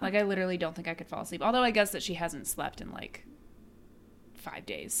 Yeah. Like, I literally don't think I could fall asleep. Although I guess that she hasn't slept in, like, 5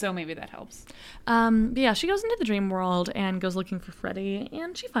 days. So maybe that helps. But yeah, she goes into the dream world and goes looking for Freddy,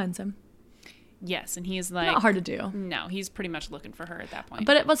 and she finds him. Yes, and he's like... Not hard to do. No, he's pretty much looking for her at that point.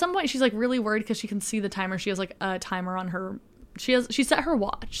 But at some point, she's like really worried because she can see the timer. She has like a timer on her... She set her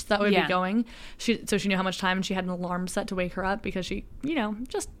watch, so that would be going. So she knew how much time, and she had an alarm set to wake her up because she, you know,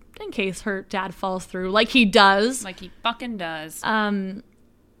 just in case her dad falls through, like he does. Like he fucking does.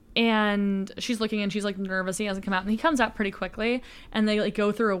 And she's looking, and she's like nervous. He hasn't come out, and he comes out pretty quickly. And they like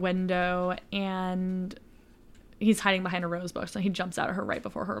go through a window, and he's hiding behind a rose bush. So he jumps out at her right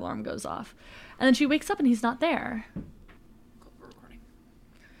before her alarm goes off. And then she wakes up, and he's not there.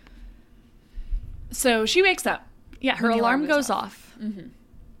 So she wakes up. Yeah, her alarm goes off. Mm-hmm.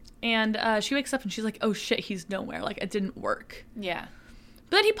 And she wakes up, and she's like, oh shit, he's nowhere. Like, it didn't work. Yeah.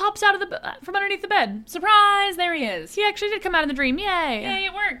 But then he pops out of from underneath the bed. Surprise! There he is. He actually did come out in the dream. Yay! Yay,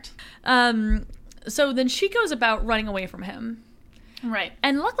 it worked. So then she goes about running away from him. Right.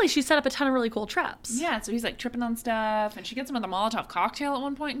 And luckily she set up a ton of really cool traps. Yeah, so he's like tripping on stuff, and she gets him with a Molotov cocktail at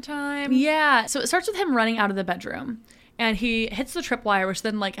one point in time. Yeah. So it starts with him running out of the bedroom. And he hits the tripwire, which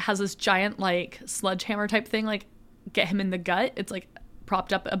then like has this giant like sledgehammer type thing, like get him in the gut. It's like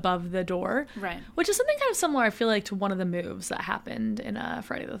propped up above the door. Right. Which is something kind of similar, I feel like, to one of the moves that happened in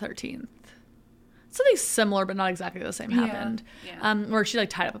Friday the 13th. Something similar, but not exactly the same happened. Yeah. Where she like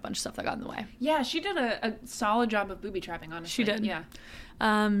tied up a bunch of stuff that got in the way. Yeah, she did a solid job of booby trapping, honestly. She did. Yeah.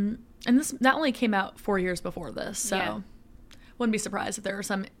 And that only came out 4 years before this, so wouldn't be surprised if there was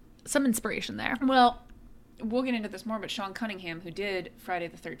some inspiration there. Well, we'll get into this more, but Sean Cunningham, who did Friday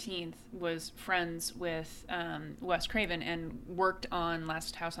the 13th, was friends with Wes Craven and worked on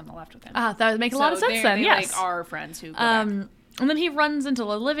Last House on the Left with him. That would make a lot of sense then, they yes. like are friends who go back. And then he runs into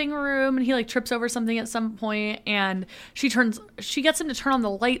the living room, and he like trips over something at some point, and she gets him to turn on the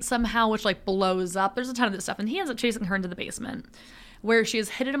light somehow, which like blows up. There's a ton of this stuff, and he ends up chasing her into the basement, where she has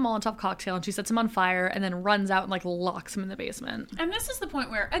hidden a Molotov cocktail, and she sets him on fire, and then runs out and like locks him in the basement. And this is the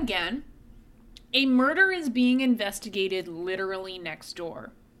point where, again, a murder is being investigated literally next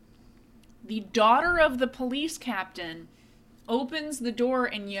door. The daughter of the police captain opens the door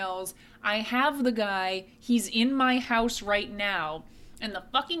and yells, "I have the guy. He's in my house right now." And the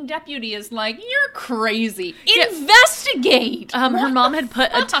fucking deputy is like, "You're crazy. Investigate!" Her mom had put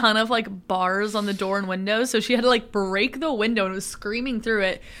a ton of, like, bars on the door and windows, so she had to, like, break the window and was screaming through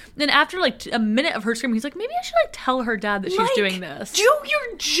it. And then after, like, a minute of her screaming, he's like, maybe I should, like, tell her dad that she's doing this. Do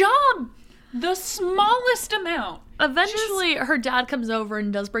your job the smallest amount. Eventually, her dad comes over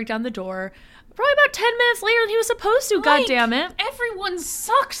and does break down the door. Probably about 10 minutes later than he was supposed to, God damn it. Everyone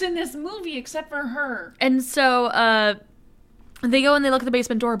sucks in this movie except for her. And so, they go and they look at the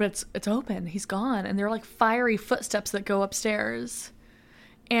basement door, but it's open. He's gone. And there are, like, fiery footsteps that go upstairs.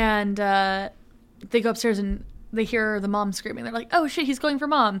 And they go upstairs and they hear the mom screaming. They're like, oh, shit, he's going for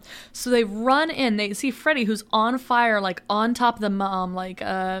mom. So they run in. They see Freddie, who's on fire, like, on top of the mom, like,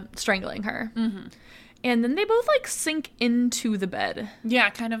 strangling her. Mm-hmm. And then they both, like, sink into the bed. Yeah,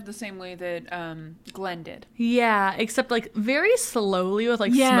 kind of the same way that Glenn did. Yeah, except, like, very slowly with,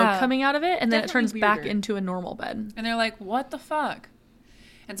 like, smoke coming out of it. And then it turns back into a normal bed. And they're like, what the fuck?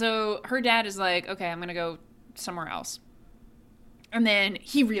 And so her dad is like, okay, I'm going to go somewhere else. And then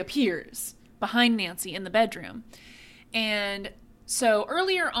he reappears behind Nancy in the bedroom. And so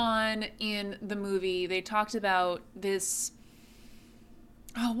earlier on in the movie, they talked about this...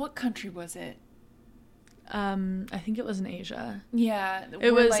 Oh, what country was it? I think it was in Asia. Yeah.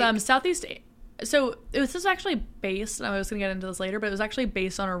 It was like, Southeast Asia. So this is actually based, and I was going to get into this later, but it was actually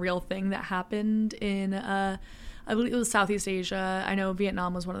based on a real thing that happened in, I believe it was Southeast Asia. I know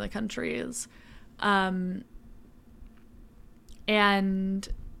Vietnam was one of the countries. And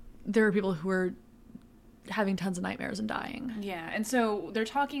there were people who were having tons of nightmares and dying. Yeah, and so they're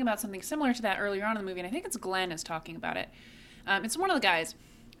talking about something similar to that earlier on in the movie, and I think it's Glenn is talking about it. It's one of the guys.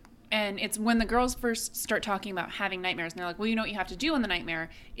 And it's when the girls first start talking about having nightmares, and they're like, well, you know what you have to do in the nightmare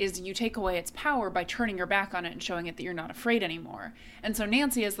is you take away its power by turning your back on it and showing it that you're not afraid anymore. And so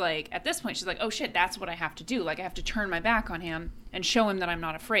Nancy is like, at this point, she's like, oh shit, that's what I have to do. Like, I have to turn my back on him and show him that I'm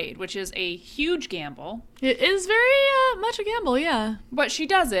not afraid, which is a huge gamble. It is very much a gamble, yeah. But she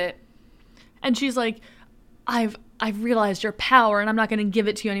does it. And she's like, I've realized your power and I'm not going to give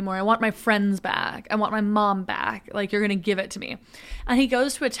it to you anymore. I want my friends back. I want my mom back. Like, you're going to give it to me. And he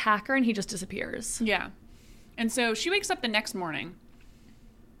goes to attack her and he just disappears. Yeah. And so she wakes up the next morning.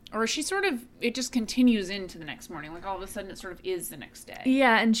 Or she sort of, it just continues into the next morning. Like, all of a sudden it sort of is the next day.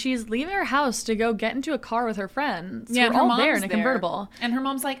 Yeah, and she's leaving her house to go get into a car with her friends. Yeah, we're all there in a convertible. And her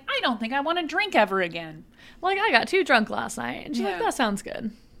mom's like, I don't think I want to drink ever again. Like, I got too drunk last night. And she's like, that sounds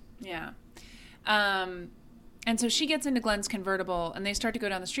good. Yeah. And so she gets into Glenn's convertible, and they start to go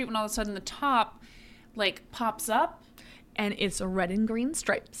down the street when all of a sudden the top, like, pops up. And it's red and green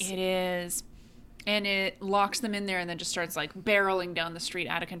stripes. It is. And it locks them in there and then just starts, like, barreling down the street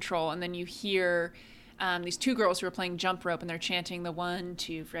out of control. And then you hear these two girls who are playing jump rope, and they're chanting the 1,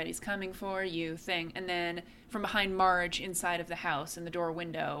 2, Freddy's coming for you thing. And then from behind Marge inside of the house in the door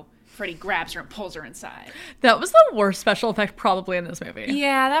window, Freddy grabs her and pulls her inside. That was the worst special effect probably in this movie.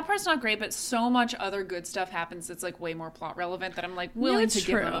 Yeah, that part's not great, but so much other good stuff happens that's, like, way more plot relevant that I'm, like, willing to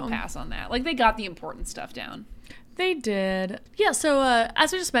give them a pass on that. Like, they got the important stuff down. They did. Yeah, so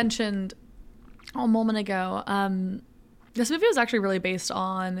as we just mentioned a moment ago, this movie was actually really based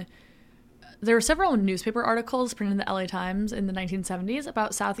on... There were several newspaper articles printed in the LA Times in the 1970s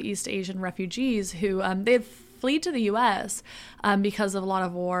about Southeast Asian refugees who they had fled to the U.S. Because of a lot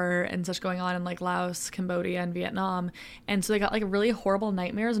of war and such going on in, like, Laos, Cambodia, and Vietnam. And so they got, like, really horrible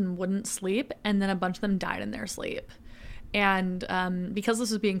nightmares and wouldn't sleep, and then a bunch of them died in their sleep. And because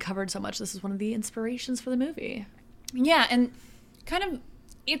this was being covered so much, this is one of the inspirations for the movie. Yeah, and kind of,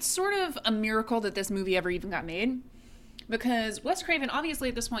 it's sort of a miracle that this movie ever even got made. Because Wes Craven, obviously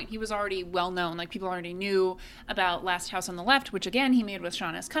at this point, he was already well-known. Like, people already knew about Last House on the Left, which, again, he made with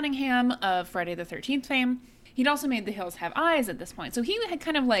Sean S. Cunningham of Friday the 13th fame. He'd also made The Hills Have Eyes at this point. So he had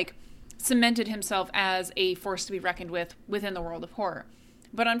kind of, like, cemented himself as a force to be reckoned with within the world of horror.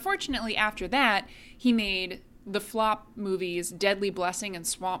 But unfortunately, after that, he made the flop movies Deadly Blessing and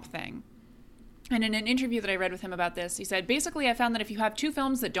Swamp Thing. And in an interview that I read with him about this, he said, basically, I found that if you have two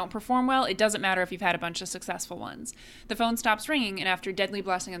films that don't perform well, it doesn't matter if you've had a bunch of successful ones. The phone stops ringing, and after Deadly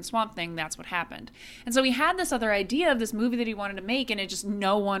Blessing and Swamp Thing, that's what happened. And so he had this other idea of this movie that he wanted to make, and it just,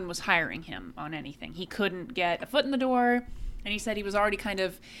 no one was hiring him on anything. He couldn't get a foot in the door, and he said he was already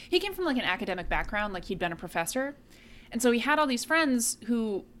he came from, like, an academic background, like he'd been a professor. And so he had all these friends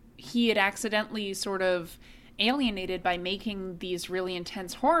who he had accidentally sort of alienated by making these really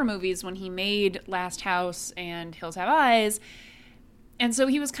intense horror movies when he made Last House and Hills Have Eyes. And so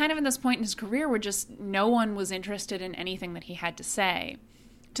he was kind of in this point in his career where just no one was interested in anything that he had to say.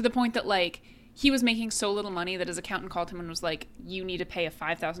 To the point that, like, he was making so little money that his accountant called him and was like, you need to pay a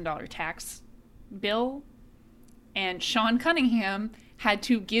 $5,000 tax bill. And Sean Cunningham had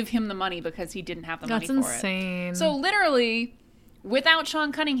to give him the money because he didn't have the money for it. That's insane. So literally, without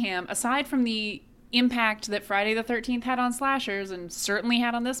Sean Cunningham, aside from the impact that Friday the 13th had on slashers and certainly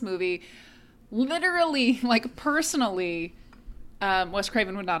had on this movie, literally, like personally, Wes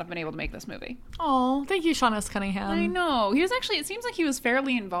Craven would not have been able to make this movie. Oh, thank you, Sean S. Cunningham. I know. He was actually, it seems like he was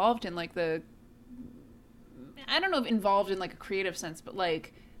fairly involved in like I don't know if involved in like a creative sense, but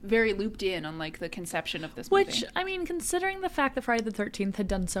like very looped in on like the conception of this movie. Which, I mean, considering the fact that Friday the 13th had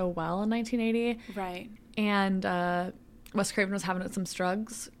done so well in 1980. Right. And Wes Craven was having some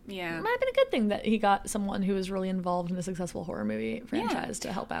struggles. Yeah. It might have been a good thing that he got someone who was really involved in a successful horror movie franchise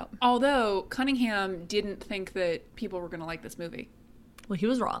to help out. Although Cunningham didn't think that people were going to like this movie. Well, he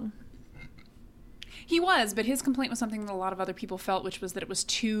was wrong. He was, but his complaint was something that a lot of other people felt, which was that it was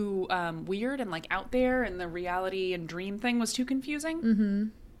too weird and like out there, and the reality and dream thing was too confusing. Mm-hmm.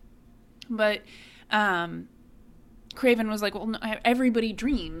 But Craven was like, well, no, everybody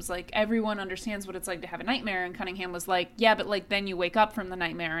dreams. Like, everyone understands what it's like to have a nightmare. And Cunningham was like, yeah, but like then you wake up from the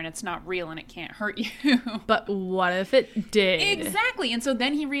nightmare and it's not real and it can't hurt you. But what if it did? Exactly. And so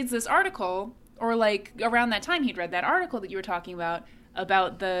then he reads this article, or like around that time he'd read that article that you were talking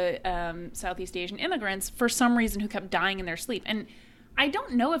about the Southeast Asian immigrants, for some reason, who kept dying in their sleep. And I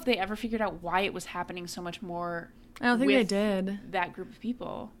don't know if they ever figured out why it was happening so much more. I don't think they did. That group of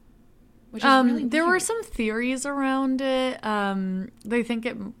people. Which is really there weird. were some theories around it. They think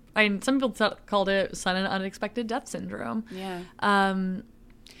some people called it sudden unexpected death syndrome. Yeah.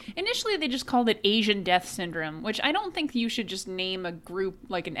 Initially, they just called it Asian death syndrome, which I don't think you should just name a group,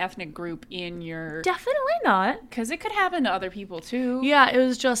 like an ethnic group, in your... Definitely not. Because it could happen to other people, too. Yeah, it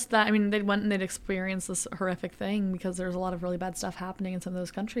was just that, I mean, they went and they'd experienced this horrific thing because there was a lot of really bad stuff happening in some of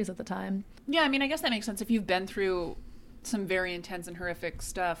those countries at the time. Yeah, I mean, I guess that makes sense. If you've been through some very intense and horrific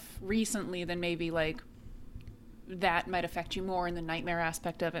stuff recently, then maybe, like, that might affect you more, and the nightmare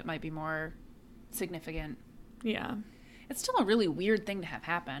aspect of it might be more significant. Yeah. It's still a really weird thing to have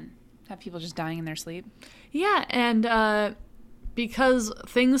happen. Have people just dying in their sleep. Yeah, and because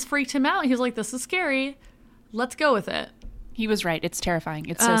things freaked him out, he was like, this is scary. Let's go with it. He was right. It's terrifying.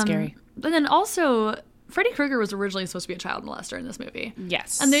 It's so scary. But then also, Freddy Krueger was originally supposed to be a child molester in this movie.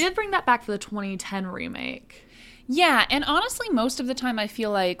 Yes. And they did bring that back for the 2010 remake. Yeah, and honestly, most of the time I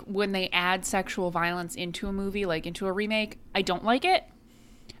feel like when they add sexual violence into a movie, like into a remake, I don't like it.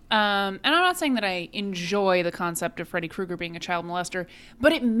 And I'm not saying that I enjoy the concept of Freddy Krueger being a child molester,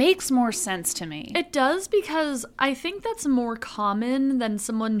 but it makes more sense to me. It does, because I think that's more common than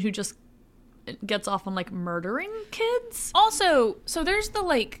someone who just gets off on, like, murdering kids. Also, so there's the,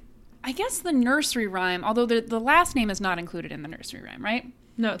 like, I guess the nursery rhyme, although the last name is not included in the nursery rhyme, right?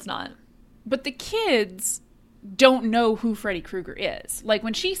 No, it's not. But the kids don't know who Freddy Krueger is. Like,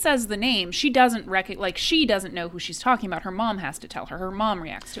 when she says the name, she doesn't she doesn't know who she's talking about. Her mom has to tell her. Her mom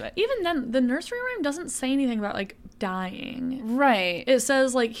reacts to it. Even then, the nursery rhyme doesn't say anything about, like, dying. Right. It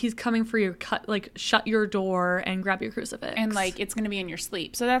says, like, he's coming for your shut your door and grab your crucifix. And, like, it's going to be in your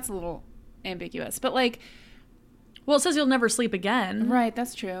sleep. So that's a little ambiguous. But, like... Well, it says you'll never sleep again. Right,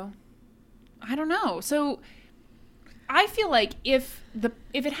 that's true. I don't know. So... I feel like if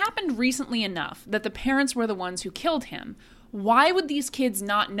it happened recently enough that the parents were the ones who killed him, why would these kids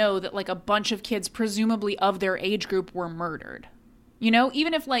not know that, like, a bunch of kids presumably of their age group were murdered? You know,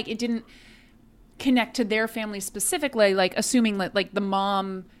 even if, like, it didn't connect to their family specifically, like, assuming that, like, the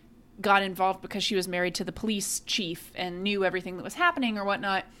mom got involved because she was married to the police chief and knew everything that was happening or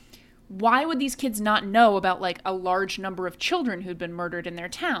whatnot, why would these kids not know about, like, a large number of children who'd been murdered in their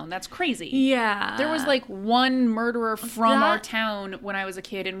town? That's crazy. Yeah. There was, like, one murderer from our town when I was a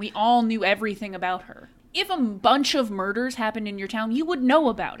kid, and we all knew everything about her. If a bunch of murders happened in your town, you would know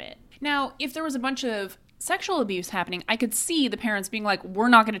about it. Now, if there was a bunch of sexual abuse happening, I could see the parents being like, we're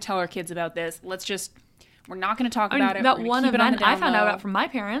not going to tell our kids about this. We're not going to talk about it. That one event I found out about from my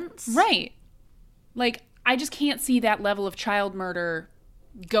parents. Right. Like, I just can't see that level of child murder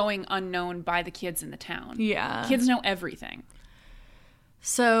going unknown by the kids in the town. Yeah. Kids know everything.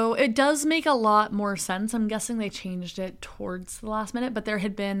 So it does make a lot more sense. I'm guessing they changed it towards the last minute, but there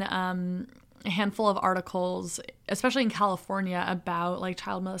had been a handful of articles, especially in California, about, like,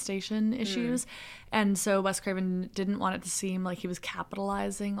 child molestation issues. And so Wes Craven didn't want it to seem like he was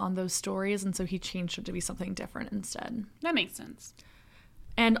capitalizing on those stories, and so he changed it to be something different instead. That makes sense.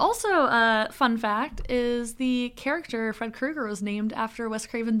 And also, fun fact, is the character Fred Krueger was named after Wes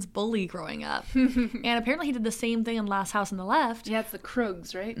Craven's bully growing up. And apparently he did the same thing in Last House on the Left. Yeah, it's the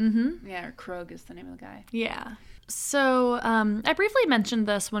Krugs, right? Mm-hmm. Yeah, or Krug is the name of the guy. Yeah. So I briefly mentioned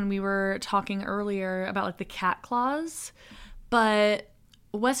this when we were talking earlier about like the cat claws, but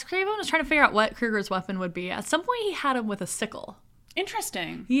Wes Craven was trying to figure out what Krueger's weapon would be. At some point, he had him with a sickle.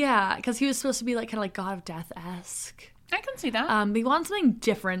 Interesting. Yeah, because he was supposed to be like kind of like God of Death-esque. I can see that. But he wanted something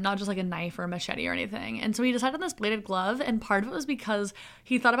different, not just like a knife or a machete or anything. And so he decided on this bladed glove, and part of it was because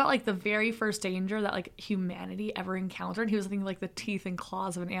he thought about like the very first danger that like humanity ever encountered. He was thinking like the teeth and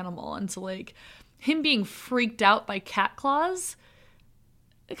claws of an animal, and so like him being freaked out by cat claws,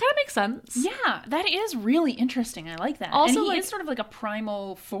 it kind of makes sense. Yeah, that is really interesting. I like that. Also, and he like, is sort of like a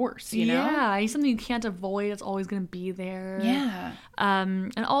primal force, you know? Yeah, he's something you can't avoid. It's always going to be there. Yeah.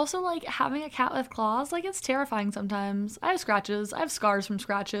 And also, like, having a cat with claws, like, it's terrifying sometimes. I have scratches. I have scars from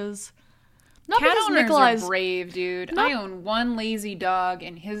scratches. Not Cat because owners Nikolai's... are brave, dude. I own one lazy dog,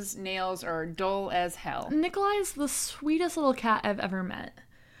 and his nails are dull as hell. Nikolai's the sweetest little cat I've ever met.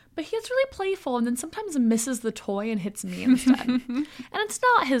 But he gets really playful and then sometimes misses the toy and hits me instead. And it's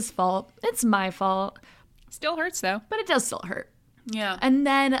not his fault. It's my fault. Still hurts, though. But it does still hurt. Yeah. And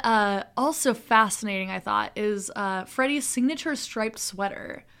then also fascinating, I thought, is Freddy's signature striped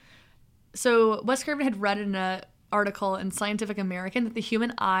sweater. So Wes Craven had read in an article in Scientific American that the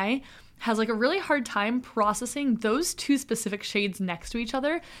human eye has like a really hard time processing those two specific shades next to each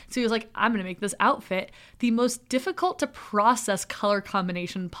other. So he was like, I'm going to make this outfit the most difficult to process color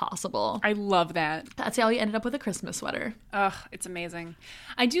combination possible. I love that. That's how he ended up with a Christmas sweater. Ugh, it's amazing.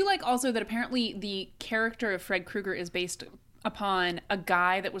 I do like also that apparently the character of Fred Krueger is based upon a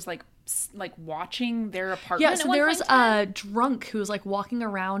guy that was like watching their apartment. Yeah, so there was a drunk who was like walking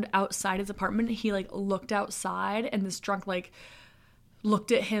around outside his apartment. He like looked outside, and this drunk like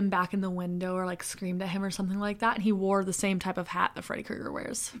looked at him back in the window or like screamed at him or something like that, and he wore the same type of hat that Freddy Krueger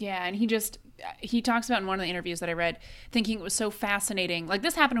wears. Yeah, and he talks about in one of the interviews that I read, thinking it was so fascinating. Like,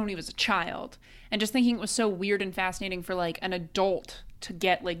 this happened when he was a child, and just thinking it was so weird and fascinating for like an adult to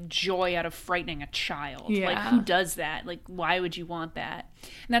get like joy out of frightening a child. Yeah. Like, who does that? Like, why would you want that?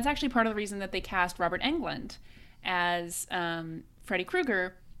 And that's actually part of the reason that they cast Robert Englund as Freddy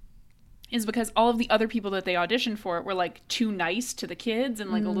Krueger, is because all of the other people that they auditioned for were like too nice to the kids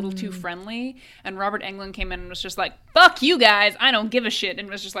and like a little too friendly. And Robert Englund came in and was just like, fuck you guys, I don't give a shit. And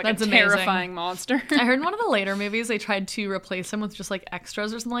was just like That's a amazing. terrifying monster. I heard in one of the later movies they tried to replace him with just like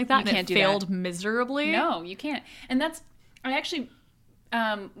extras or something like that, You and can't it do failed that. miserably. No, you can't. And that's, I actually,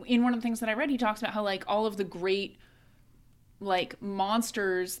 in one of the things that I read, he talks about how like all of the great like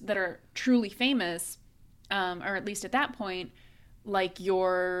monsters that are truly famous, or at least at that point, like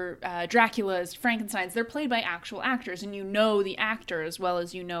your Dracula's, Frankenstein's, they're played by actual actors, and you know the actor as well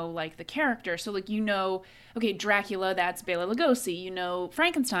as you know like the character. So like, you know, okay, Dracula, that's Bela Lugosi. You know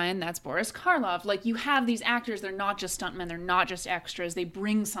Frankenstein, that's Boris Karloff. Like, you have these actors, they're not just stuntmen, they're not just extras, they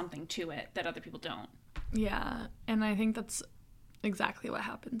bring something to it that other people don't. Yeah, and I think that's exactly what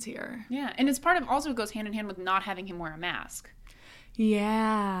happens here. Yeah, and it's part of, also it goes hand in hand with not having him wear a mask.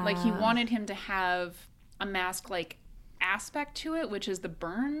 Yeah. Like, he wanted him to have a mask like aspect to it, which is the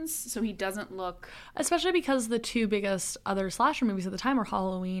burns, so he doesn't look, especially because the two biggest other slasher movies at the time were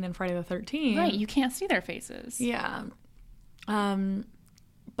Halloween and Friday the 13th. right, you can't see their faces. Yeah.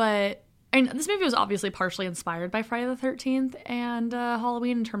 But and this movie was obviously partially inspired by Friday the 13th and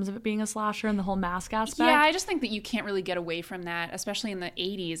Halloween in terms of it being a slasher and the whole mask aspect. Yeah, I just think that you can't really get away from that, especially in the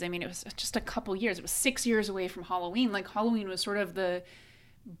 80s. I mean, it was just a couple years. It was 6 years away from Halloween. Like, Halloween was sort of the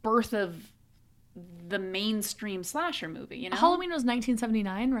birth of the mainstream slasher movie, you know? Halloween was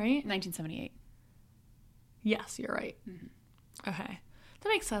 1979, right? 1978. Yes, you're right. Mm-hmm. Okay. That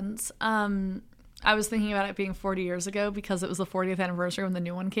makes sense. I was thinking about it being 40 years ago because it was the 40th anniversary when the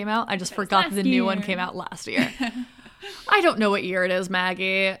new one came out. I just forgot that the new one came out last year. I don't know what year it is,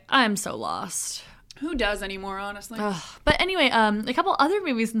 Maggie. I'm so lost. Who does anymore, honestly? But anyway, a couple other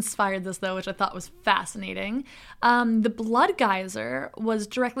movies inspired this, though, which I thought was fascinating. The Blood Geyser was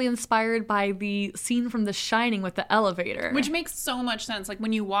directly inspired by the scene from The Shining with the elevator. Which makes so much sense. Like,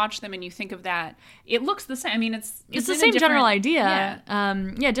 when you watch them and you think of that, it looks the same. I mean, it's the same general idea.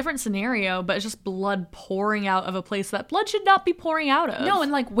 Yeah. Different scenario, but it's just blood pouring out of a place that blood should not be pouring out of. No,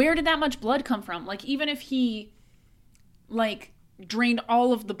 and, like, where did that much blood come from? Like, even if he, like, drained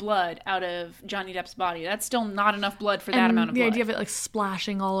all of the blood out of Johnny Depp's body, that's still not enough blood for that amount of blood. The idea of it like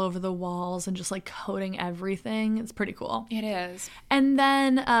splashing all over the walls and just like coating everything, it's pretty cool. It is. And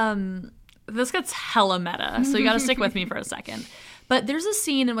then this gets hella meta, so you gotta stick with me for a second. But there's a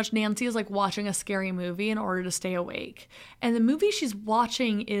scene in which Nancy is like watching a scary movie in order to stay awake, and the movie she's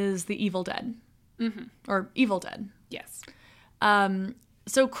watching is The Evil Dead. Or Evil Dead. Yes.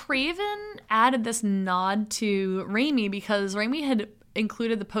 So Craven added this nod to Raimi because Raimi had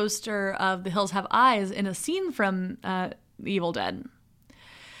included the poster of The Hills Have Eyes in a scene from The Evil Dead.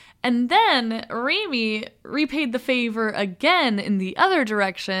 And then Raimi repaid the favor again in the other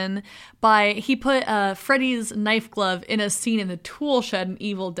direction by he put Freddy's knife glove in a scene in the tool shed in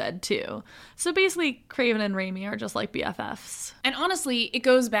Evil Dead 2. So basically, Craven and Raimi are just like BFFs. And honestly, it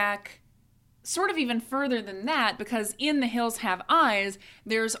goes back sort of even further than that, because in The Hills Have Eyes,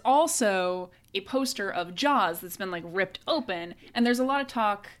 there's also a poster of Jaws that's been like ripped open, and there's a lot of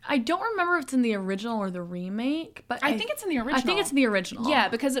talk. I don't remember if it's in the original or the remake, but I think it's in the original. I think it's in the original. Yeah,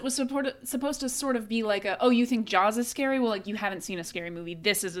 because it was supposed to sort of be like oh, you think Jaws is scary? Well, like, you haven't seen a scary movie.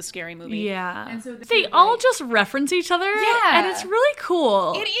 This is a scary movie. Yeah. And so they all just reference each other. Yeah. And it's really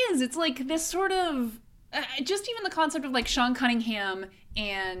cool. It is. It's like this sort of just even the concept of like Sean Cunningham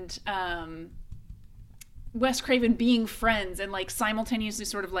and Wes Craven being friends and like simultaneously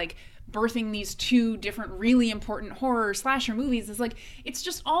sort of like birthing these two different really important horror slasher movies is like, it's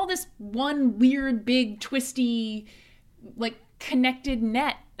just all this one weird big twisty like connected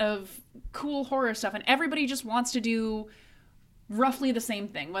net of cool horror stuff, and everybody just wants to do roughly the same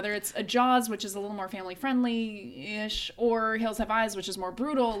thing, whether it's a Jaws, which is a little more family friendly ish, or Hills Have Eyes, which is more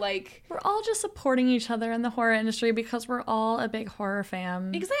brutal. Like, we're all just supporting each other in the horror industry because we're all a big horror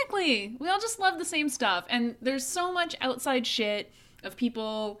fan. Exactly. We all just love the same stuff, and there's so much outside shit of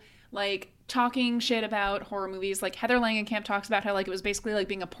people like talking shit about horror movies. Like Heather Langenkamp talks about how like it was basically like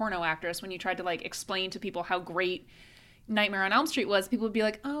being a porno actress when you tried to like explain to people how great Nightmare on Elm Street was. People would be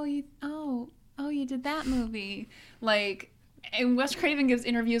like, oh you did that movie. Like, and Wes Craven gives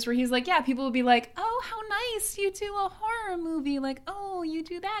interviews where he's like, yeah, people would be like, oh, how nice, you do a horror movie. Like, oh, you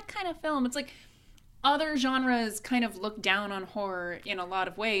do that kind of film. It's like other genres kind of look down on horror in a lot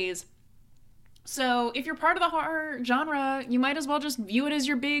of ways. So if you're part of the horror genre, you might as well just view it as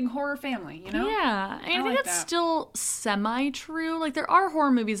your big horror family, you know? Yeah. I think like that's that. still semi-true. Like, there are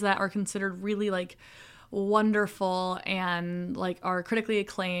horror movies that are considered really, like, wonderful and like are critically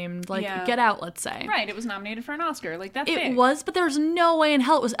acclaimed, like Get Out, let's say. Right, it was nominated for an Oscar. Like, that's it big. was, but there's no way in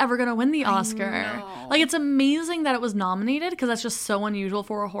hell it was ever going to win the Oscar. Like, it's amazing that it was nominated because that's just so unusual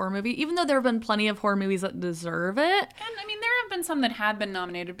for a horror movie, even though there have been plenty of horror movies that deserve it. And I mean, there have been some that have been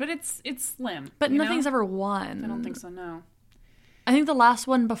nominated, but it's slim. But nothing's ever won. I don't think so, no. I think the last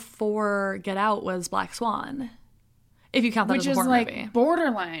one before Get Out was Black Swan, if you count that as a horror movie. Which is like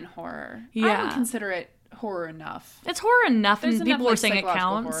borderline horror. Yeah. I would consider it horror enough. It's horror enough, There's and people enough, were saying it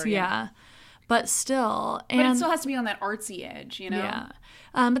psychological counts. horror, yeah. But still. And, but it still has to be on that artsy edge, you know? Yeah.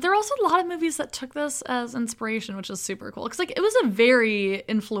 But there are also a lot of movies that took this as inspiration, which is super cool. Because, like, it was a very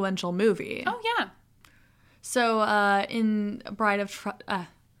influential movie. Oh, yeah. So, in Bride of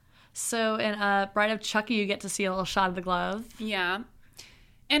Chucky, you get to see a little shot of the glove. Yeah.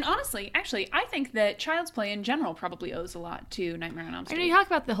 And honestly, actually, I think that Child's Play in general probably owes a lot to Nightmare on Elm Street. I know you talk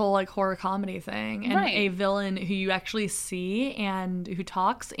about the whole like horror comedy thing and Right. a villain who you actually see and who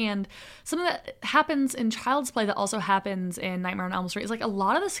talks, and something that happens in Child's Play that also happens in Nightmare on Elm Street is like a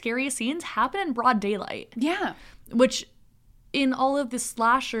lot of the scariest scenes happen in broad daylight. Yeah. Which in all of the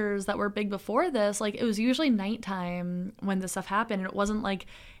slashers that were big before this, like it was usually nighttime when this stuff happened, and it wasn't like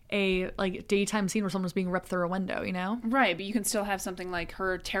a like daytime scene where someone was being ripped through a window, you know? Right, but you can still have something like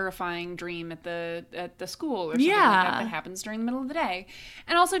her terrifying dream at the school or something like that happens during the middle of the day.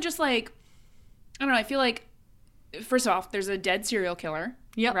 And also just like, I don't know, I feel like, first off, there's a dead serial killer,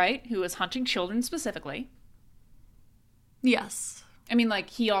 right, who is hunting children specifically. Yes. I mean, like,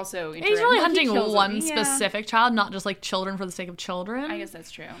 he also... He's really hunting one specific child, not just, like, children for the sake of children. I guess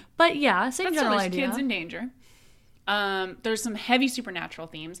that's true. But, yeah, same general idea. Kids in danger. There's some heavy supernatural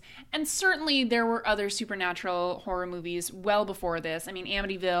themes. And certainly there were other supernatural horror movies well before this. I mean,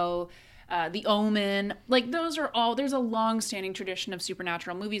 Amityville, The Omen. Like, those are all... There's a long-standing tradition of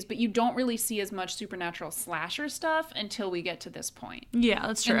supernatural movies, but you don't really see as much supernatural slasher stuff until we get to this point. Yeah,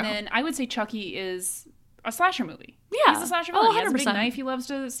 that's true. And then I would say Chucky is a slasher movie. Yeah. He's a slasher villain. 100%. He has a big knife he loves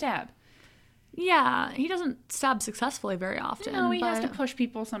to stab. Yeah, he doesn't stab successfully very often. No, he has to push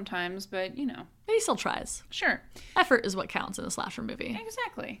people sometimes, but, you know. He still tries. Sure. Effort is what counts in a slasher movie.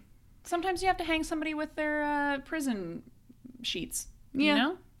 Exactly. Sometimes you have to hang somebody with their prison sheets, yeah, you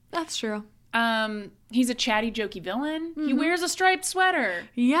know? That's true. He's a chatty, jokey villain. Mm-hmm. He wears a striped sweater.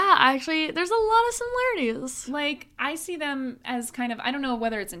 Yeah, actually, there's a lot of similarities. Like, I see them as kind of, I don't know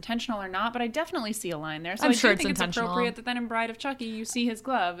whether it's intentional or not, but I definitely see a line there. So I'm I sure do think it's intentional. appropriate that then in Bride of Chucky, you see his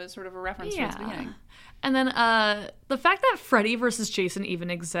glove as sort of a reference to its beginning. And then the fact that Freddy versus Jason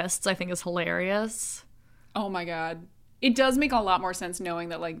even exists, I think, is hilarious. Oh my god. It does make a lot more sense knowing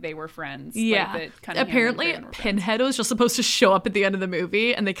that, like, they were friends. Yeah. Like, that Cunningham apparently, and Craven were Pinhead was just supposed to show up at the end of the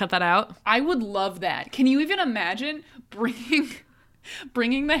movie, and they cut that out. I would love that. Can you even imagine bringing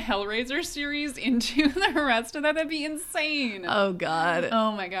Bringing the Hellraiser series into the rest of that'd be insane. Oh, God.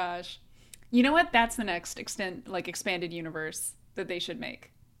 Oh, my gosh. You know what? That's the next expanded universe that they should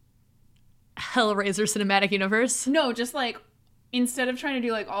make. Hellraiser Cinematic Universe? No, just like, instead of trying to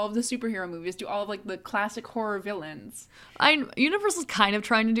do like all of the superhero movies, do all of like the classic horror villains. Universal's kind of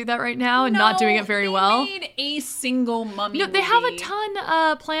trying to do that right now and not doing it very well. They made a single Mummy No, they have a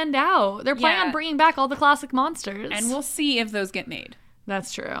ton planned out. They're planning on bringing back all the classic monsters. And we'll see if those get made.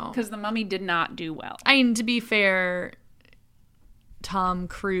 That's true. Because the Mummy did not do well. I mean, to be fair, Tom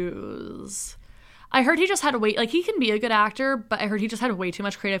Cruise, I heard he just had way, like, he can be a good actor, but I heard he just had way too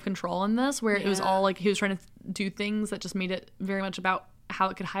much creative control in this, where it was all like he was trying to do things that just made it very much about how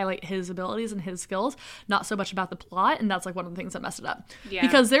it could highlight his abilities and his skills, not so much about the plot. And that's like one of the things that messed it up. Yeah.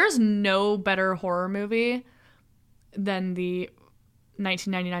 Because there's no better horror movie than the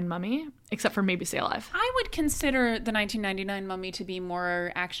 1999 Mummy, except for maybe Stay Alive. I would consider the 1999 Mummy to be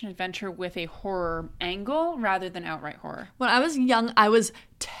more action adventure with a horror angle rather than outright horror. When I was young, I was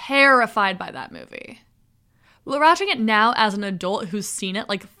terrified by that movie. Watching it now as an adult who's seen it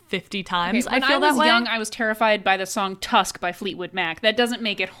like 50 times, okay, I feel that way. When I was young, I was terrified by the song Tusk by Fleetwood Mac. That doesn't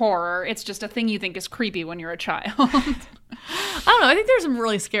make it horror. It's just a thing you think is creepy when you're a child. I don't know. I think there's some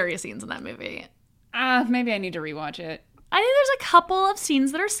really scary scenes in that movie. Maybe I need to rewatch it. I think there's a couple of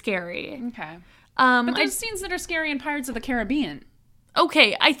scenes that are scary. Okay. But there's scenes that are scary in Pirates of the Caribbean.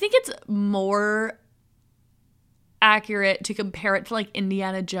 Okay, I think it's more accurate to compare it to like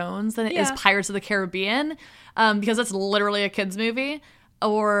Indiana Jones than it is Pirates of the Caribbean, because that's literally a kid's movie.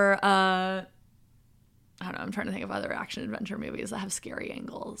 Or I don't know, I'm trying to think of other action adventure movies that have scary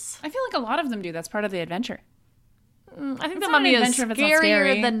angles. I feel like a lot of them do. That's part of the adventure. I think The Mummy is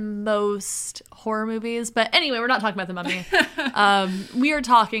scarier than most horror movies. But anyway, we're not talking about The Mummy. We are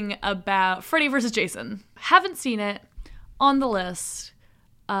talking about Freddy vs. Jason. Haven't seen it. On the list.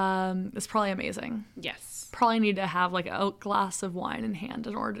 It's probably amazing. Yes. Probably need to have like a glass of wine in hand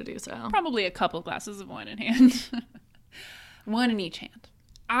in order to do so. Probably a couple glasses of wine in hand. One in each hand.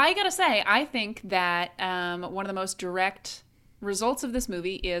 I gotta say, I think that one of the most direct results of this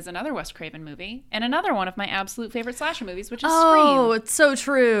movie is another Wes Craven movie and another one of my absolute favorite slasher movies, which is Scream. Oh, it's so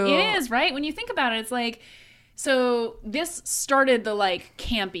true. It is, right? When you think about it, it's like, so this started the like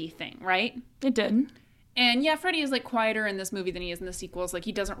campy thing, right? It did. And yeah, Freddy is like quieter in this movie than he is in the sequels. Like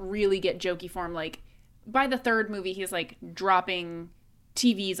he doesn't really get jokey for him. Like by the third movie, he's like dropping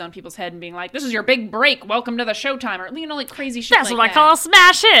TVs on people's head and being like, this is your big break, welcome to the showtime, or you know, like crazy shit. That's like what I call a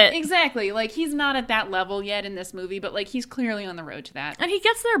smash hit. Exactly. Like he's not at that level yet in this movie, but like he's clearly on the road to that. And he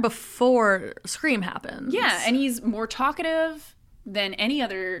gets there before Scream happens. Yeah, and he's more talkative than any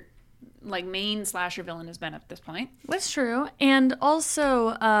other like main slasher villain has been at this point. That's true. And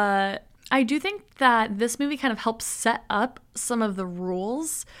also I do think that this movie kind of helps set up some of the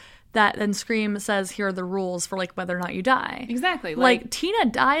rules that then Scream says, here are the rules for like whether or not you die. Exactly. Like Tina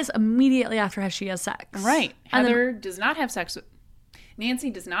dies immediately after she has sex. Right. Heather does not have sex with... Nancy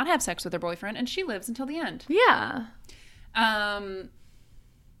does not have sex with her boyfriend, and she lives until the end. Yeah.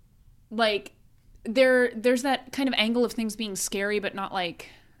 Like, there's that kind of angle of things being scary, but not like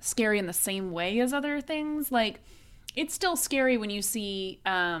scary in the same way as other things. Like, it's still scary when you see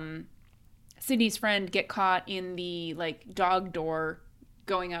Sydney's friend get caught in the like dog door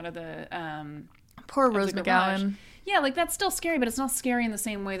going out of the poor Rose McGowan. Yeah, like that's still scary, but it's not scary in the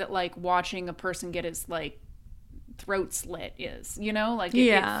same way that like watching a person get his like throat slit is, you know? Like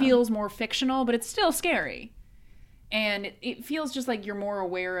it feels more fictional, but it's still scary. And it feels just like you're more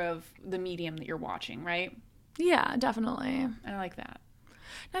aware of the medium that you're watching, right? Yeah, definitely. I like that.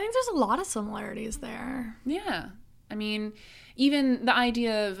 I think there's a lot of similarities there. Yeah. I mean, even the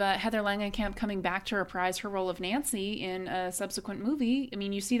idea of Heather Langenkamp coming back to reprise her role of Nancy in a subsequent movie. I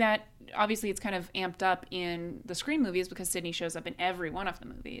mean, you see that, obviously it's kind of amped up in the Scream movies because Sydney shows up in every one of the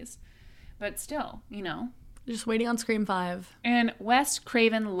movies. But still, you know. Just waiting on Scream 5. And Wes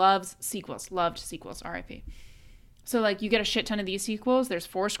Craven loves sequels. Loved sequels, R.I.P. So, like, you get a shit ton of these sequels. There's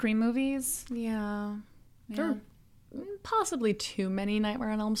 4 Scream movies. Yeah. There are possibly too many Nightmare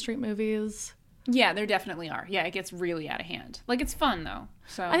on Elm Street movies. Yeah, there definitely are. Yeah, it gets really out of hand. Like, it's fun, though.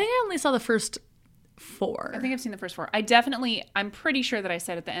 So I think I only saw the first 4. I think I've seen the first 4. I'm pretty sure that I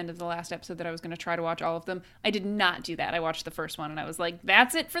said at the end of the last episode that I was going to try to watch all of them. I did not do that. I watched the first one, and I was like,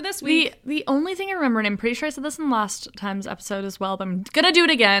 that's it for this week. The only thing I remember, and I'm pretty sure I said this in last time's episode as well, but I'm going to do it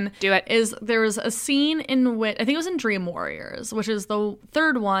again. Do it. Is there was a scene in which, I think it was in Dream Warriors, which is the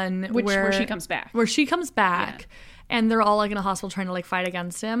third one. Where she comes back. Where she comes back. Yeah. and they're all like in a hospital trying to like fight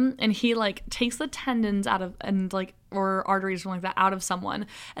against him, and he like takes the tendons out of and like or arteries or something like that out of someone,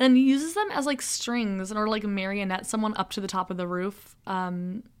 and then uses them as like strings in order to like marionette someone up to the top of the roof,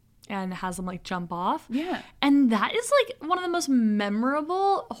 and has them like jump off. Yeah. And that is like one of the most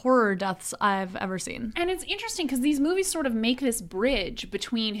memorable horror deaths I've ever seen. And it's interesting because these movies sort of make this bridge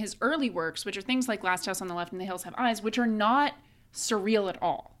between his early works, which are things like Last House on the Left and The Hills Have Eyes, which are not surreal at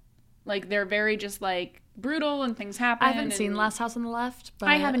all. Like, they're very just like brutal and things happen. I haven't seen Last House on the Left, but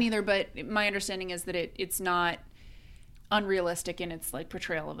I haven't either, but my understanding is that it's not unrealistic in its like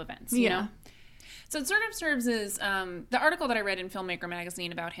portrayal of events, you know? So it sort of serves as, the article that I read in Filmmaker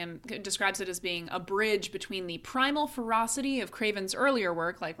magazine about him describes it as being a bridge between the primal ferocity of Craven's earlier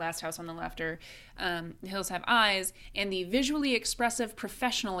work, like Last House on the Left or Hills Have Eyes, and the visually expressive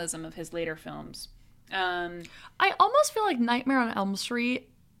professionalism of his later films. I almost feel like Nightmare on Elm Street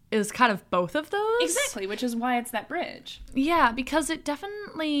is kind of both of those. Exactly, which is why it's that bridge. Yeah, because it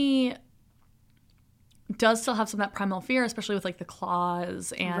definitely does still have some of that primal fear, especially with like the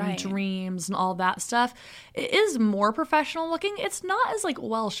claws and dreams and all that stuff. It is more professional looking. It's not as like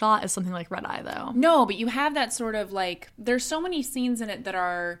well shot as something like Red Eye though. No, but you have that sort of like, there's so many scenes in it that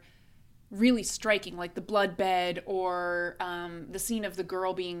are really striking, like the blood bed or the scene of the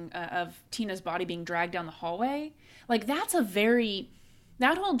girl being, of Tina's body being dragged down the hallway. Like that's a very,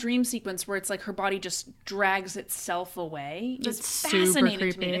 that whole dream sequence where it's like her body just drags itself away is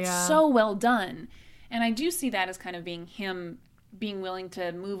fascinating to me. It's so well done. And I do see that as kind of being him being willing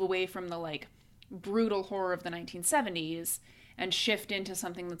to move away from the like brutal horror of the 1970s and shift into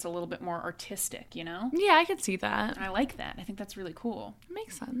something that's a little bit more artistic, you know? Yeah, I could see that. I like that. I think that's really cool.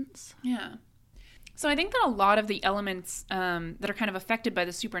 Makes sense. Yeah. So I think that a lot of the elements that are kind of affected by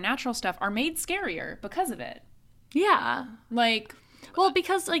the supernatural stuff are made scarier because of it. Yeah. Like, well,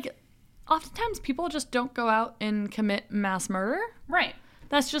 because like oftentimes people just don't go out and commit mass murder. Right.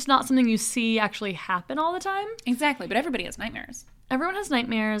 That's just not something you see actually happen all the time. Exactly, but everybody has nightmares. Everyone has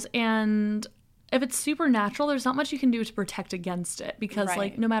nightmares, and if it's supernatural, there's not much you can do to protect against it because,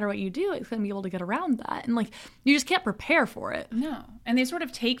 like, no matter what you do, it's going to be able to get around that. And, like, you just can't prepare for it. No. And they sort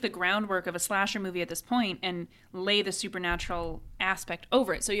of take the groundwork of a slasher movie at this point and lay the supernatural aspect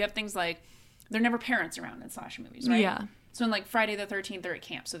over it. So you have things like, there are never parents around in slasher movies, right? Yeah. So in, like, Friday the 13th, they're at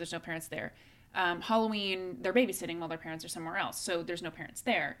camp, so there's no parents there. Halloween, they're babysitting while their parents are somewhere else, so there's no parents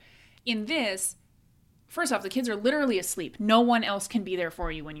there. In this, first off, the kids are literally asleep. No one else can be there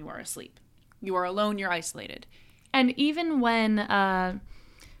for you when you are asleep. You are alone, you're isolated. And even when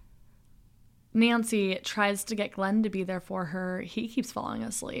Nancy tries to get Glenn to be there for her, he keeps falling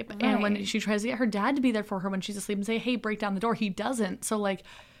asleep. Right. And when she tries to get her dad to be there for her when she's asleep and say, hey, break down the door, he doesn't. So, like,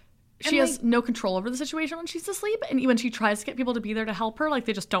 she has no control over the situation when she's asleep, and when she tries to get people to be there to help her, like,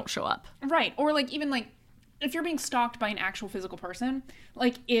 they just don't show up. Right. Or, like, even, like, if you're being stalked by an actual physical person,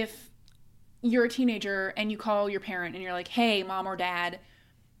 like, if you're a teenager and you call your parent and you're like, hey, mom or dad,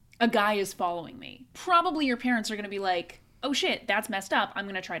 a guy is following me. Probably your parents are going to be like, oh, shit, that's messed up. I'm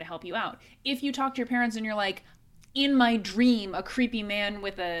going to try to help you out. If you talk to your parents and you're like, in my dream, a creepy man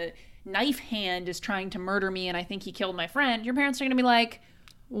with a knife hand is trying to murder me and I think he killed my friend, your parents are going to be like,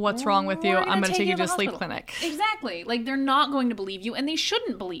 what's wrong with you? I'm going to take you to a sleep clinic. Exactly. Like, they're not going to believe you, and they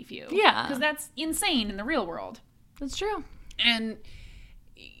shouldn't believe you. Yeah. Because that's insane in the real world. That's true. And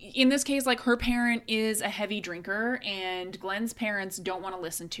in this case, like, her parent is a heavy drinker, and Glenn's parents don't want to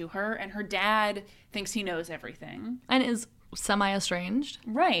listen to her, and her dad thinks he knows everything. And is semi-estranged.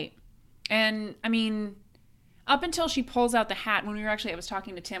 Right. And, I mean, up until she pulls out the hat, when I was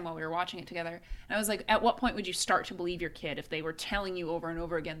talking to Tim while we were watching it together, and I was like, at what point would you start to believe your kid if they were telling you over and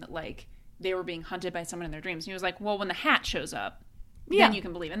over again that, like, they were being hunted by someone in their dreams? And he was like, well, when the hat shows up, then you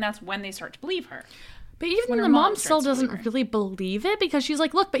can believe. And that's when they start to believe her. But even when the mom still doesn't really believe it, because she's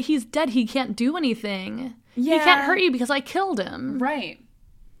like, look, but he's dead. He can't do anything. Yeah. He can't hurt you because I killed him. Right.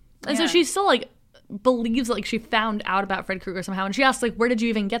 And so she's still, like, believes, like, she found out about Fred Krueger somehow, and she asks, like, where did you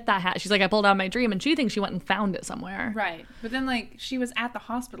even get that hat? She's like, I pulled out my dream, and she thinks she went and found it somewhere. Right. But then, like, she was at the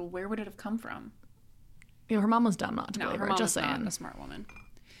hospital. Where would it have come from? You know, her mom was dumb not to believe her. Her mom just was saying. not a smart woman.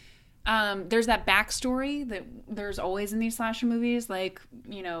 There's that backstory that there's always in these slasher movies, like,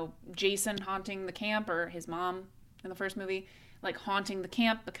 you know, Jason haunting the camp, or his mom in the first movie, like, haunting the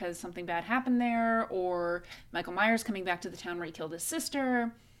camp because something bad happened there, or Michael Myers coming back to the town where he killed his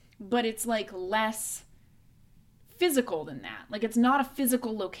sister. But it's, like, less physical than that. Like, it's not a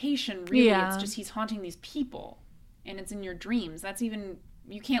physical location, really. Yeah. It's just he's haunting these people. And it's in your dreams. That's even...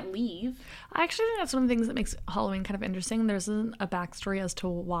 You can't leave. I actually think that's one of the things that makes Halloween kind of interesting. There isn't a backstory as to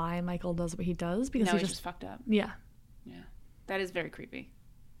why Michael does what he does. Because he's just fucked up. Yeah. Yeah. That is very creepy.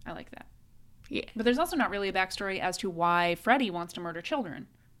 I like that. Yeah. But there's also not really a backstory as to why Freddy wants to murder children.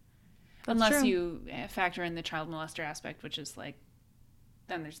 That's Unless true. you factor in the child molester aspect, which is like,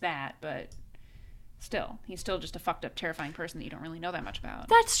 then there's that, but still, he's still just a fucked up, terrifying person that you don't really know that much about.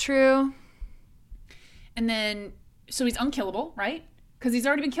 That's true. And then, so he's unkillable, right? Because he's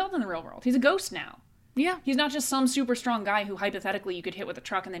already been killed in the real world. He's a ghost now. Yeah. He's not just some super strong guy who hypothetically you could hit with a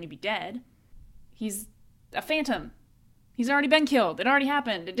truck and then he'd be dead. He's a phantom. He's already been killed. It already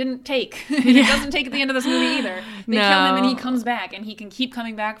happened. It didn't take. It doesn't take at the end of this movie either. They kill him and he comes back, and he can keep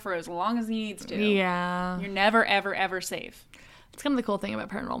coming back for as long as he needs to. Yeah. You're never, ever, ever safe. It's kind of the cool thing about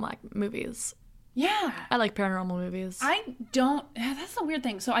paranormal movies. Yeah. I like paranormal movies. That's the weird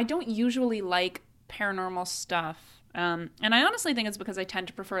thing. So I don't usually like paranormal stuff. And I honestly think it's because I tend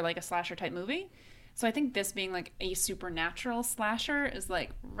to prefer like a slasher type movie. So I think this being like a supernatural slasher is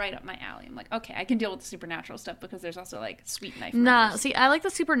like right up my alley. I'm like, okay, I can deal with the supernatural stuff because there's also like sweet knife murders. Nah, see, I like the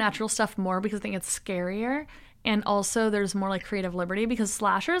supernatural stuff more because I think it's scarier. And also there's more like creative liberty because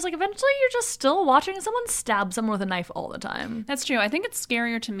slashers, like eventually you're just still watching someone stab someone with a knife all the time. That's true. I think it's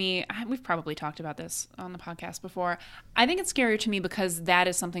scarier to me. We've probably talked about this on the podcast before. I think it's scarier to me because that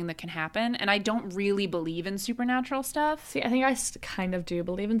is something that can happen. And I don't really believe in supernatural stuff. See, I think I kind of do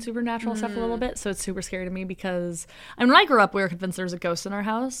believe in supernatural stuff a little bit. So it's super scary to me because when I grew up, we were convinced there was a ghost in our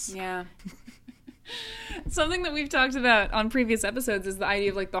house. Yeah. Something that we've talked about on previous episodes is the idea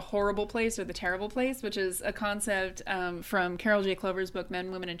of like the horrible place or the terrible place, which is a concept from Carol J. Clover's book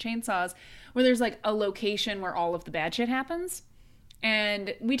Men, Women, and Chainsaws, where there's like a location where all of the bad shit happens.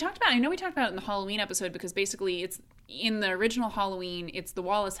 And we talked about it in the Halloween episode because basically it's in the original Halloween, it's the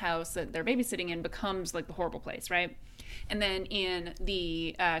Wallace house that they're babysitting in becomes like the horrible place, right? And then in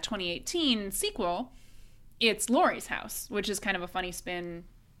the 2018 sequel, it's Laurie's house, which is kind of a funny spin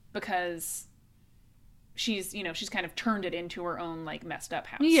because she's kind of turned it into her own like messed up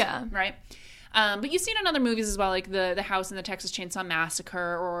house. Yeah. Right. But you see it in other movies as well, like the house in the Texas Chainsaw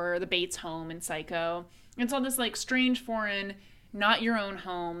Massacre or the Bates home in Psycho. It's all this like strange foreign, not your own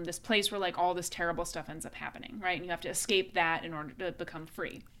home, this place where like all this terrible stuff ends up happening, right? And you have to escape that in order to become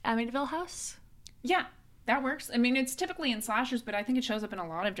free. Amityville House? Yeah, that works. I mean, it's typically in slashers, but I think it shows up in a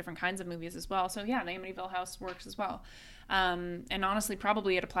lot of different kinds of movies as well. So yeah, the Amityville House works as well. And honestly,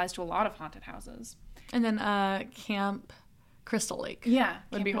 probably it applies to a lot of haunted houses. And then Camp Crystal Lake. Yeah,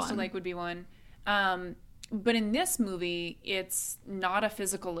 Camp Crystal Lake would be one. But in this movie, it's not a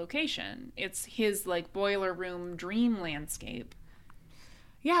physical location. It's his like boiler room dream landscape.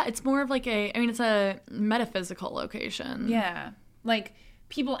 Yeah, it's more of like it's a metaphysical location. Yeah. Like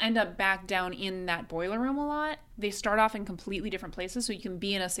people end up back down in that boiler room a lot. They start off in completely different places, so you can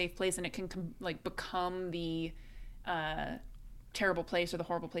be in a safe place and it can become the terrible place or the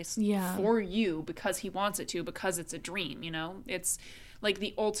horrible place for you because he wants it to, because it's a dream, It's like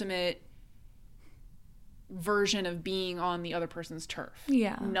the ultimate version of being on the other person's turf.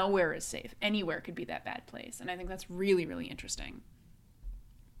 Yeah. Nowhere is safe. Anywhere could be that bad place. And I think that's really, really interesting.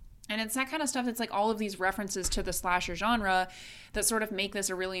 And it's that kind of stuff that's like all of these references to the slasher genre that sort of make this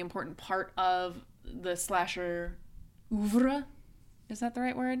a really important part of the slasher oeuvre. Is that the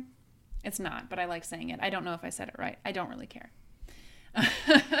right word? It's not, but I like saying it. I don't know if I said it right. I don't really care.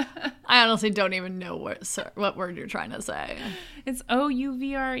 I honestly don't even know what word you're trying to say. It's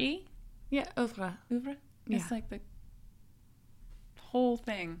Ouvre? Yeah, oeuvre. Oeuvre? Yeah. It's like the whole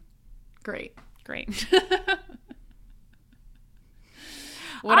thing. Great.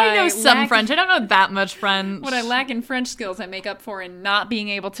 I know some French. I don't know that much French. What I lack in French skills, I make up for in not being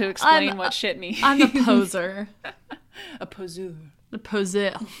able to explain what shit means. I'm a poser. A poseur. A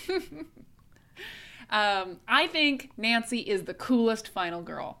poseur. I think Nancy is the coolest final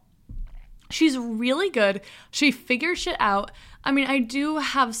girl. She's really good. She figures shit out. I mean, I do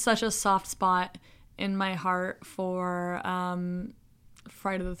have such a soft spot in my heart for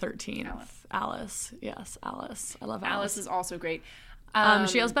Friday the 13th. Alice. Yes, Alice. I love Alice. Alice is also great.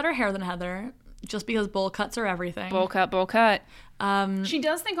 She has better hair than Heather, just because bowl cuts are everything. Bowl cut. She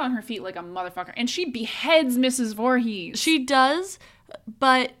does think on her feet like a motherfucker, and she beheads Mrs. Voorhees. She does,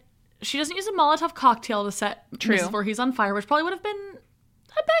 but she doesn't use a Molotov cocktail to set Mrs. Voorhees on fire, which probably would have been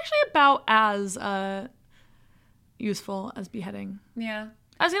actually about as useful as beheading. Yeah.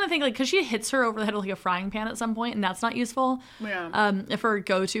 I was going to think, like, because she hits her over the head with like a frying pan at some point, and that's not useful. Yeah. If her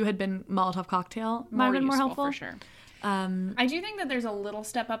go-to had been Molotov cocktail, might have been more helpful. For sure. I do think that there's a little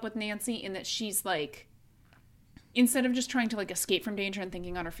step up with Nancy in that she's like, instead of just trying to like escape from danger and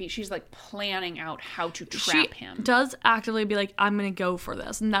thinking on her feet, she's like planning out how to trap him. She does actively be like, I'm going to go for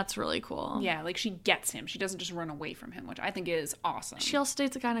this, and that's really cool. Yeah, like she gets him. She doesn't just run away from him, which I think is awesome. She also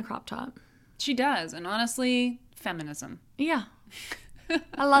dates a guy in a crop top. She does, and honestly, feminism. Yeah.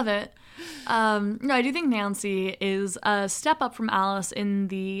 I love it. No, I do think Nancy is a step up from Alice in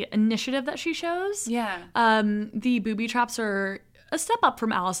the initiative that she shows. Yeah. The booby traps are a step up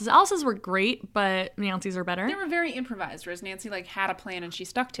from Alice's. Alice's were great, but Nancy's are better. They were very improvised, whereas Nancy like had a plan and she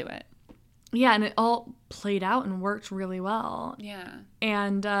stuck to it. Yeah, and it all played out and worked really well. Yeah.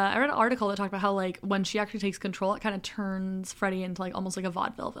 And I read an article that talked about how, like, when she actually takes control, it kind of turns Freddy into, like, almost like a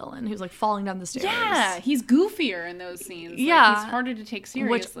vaudeville villain who's, like, falling down the stairs. Yeah, he's goofier in those scenes. Yeah. Like, he's harder to take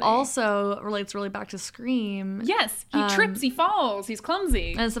seriously. Which also relates really back to Scream. Yes, he trips, he falls, he's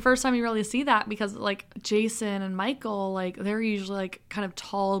clumsy. And it's the first time you really see that because, like, Jason and Michael, like, they're usually, like, kind of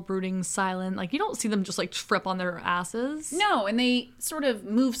tall, brooding, silent. Like, you don't see them just, like, trip on their asses. No, and they sort of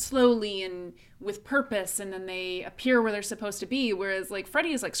move slowly and with purpose, and then they appear where they're supposed to be, whereas like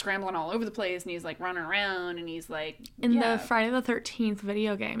Freddy is like scrambling all over the place and he's like running around and he's like in the Friday the 13th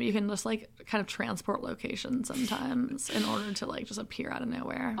video game you can just like kind of transport locations sometimes in order to like just appear out of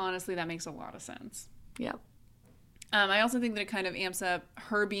nowhere. Honestly, that makes a lot of sense. Yep. I also think that it kind of amps up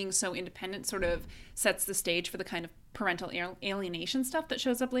her being so independent, sort of sets the stage for the kind of parental alienation stuff that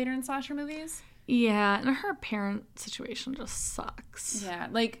shows up later in slasher movies. Yeah, and her parent situation just sucks. Yeah,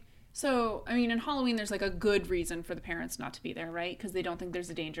 like, so, I mean, in Halloween, there's, like, a good reason for the parents not to be there, right? Because they don't think there's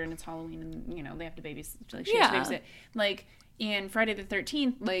a danger and it's Halloween and, you know, they have to babysit. Like, she has to babysit. Like, in Friday the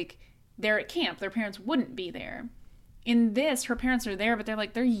 13th, like, they're at camp. Their parents wouldn't be there. In this, her parents are there, but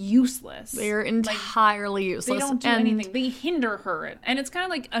they're useless. They're entirely useless. They don't do anything. They hinder her. And it's kind of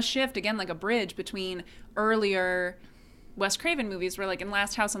like a shift, again, like a bridge between earlier Wes Craven movies where, like, in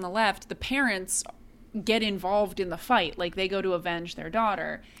Last House on the Left, the parents get involved in the fight. Like, they go to avenge their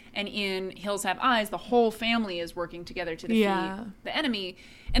daughter. And in Hills Have Eyes, the whole family is working together to defeat the enemy.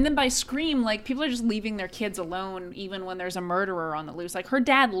 And then by Scream, like, people are just leaving their kids alone even when there's a murderer on the loose. Like, her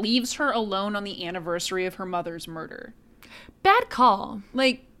dad leaves her alone on the anniversary of her mother's murder. Bad call.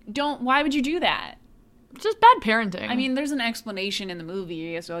 Like, why would you do that? Just bad parenting. I mean, there's an explanation in the movie.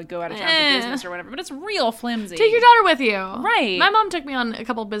 He has to, like, go out of town for business or whatever, but it's real flimsy. Take your daughter with you. Right. My mom took me on a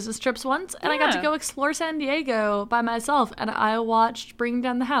couple business trips once, and I got to go explore San Diego by myself, and I watched Bring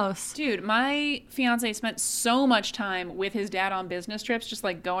Down the House. Dude, my fiance spent so much time with his dad on business trips, just,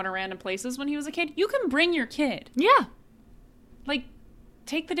 like, going to random places when he was a kid. You can bring your kid. Yeah. Like,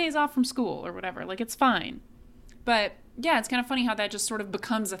 take the days off from school or whatever. Like, it's fine. But yeah, it's kind of funny how that just sort of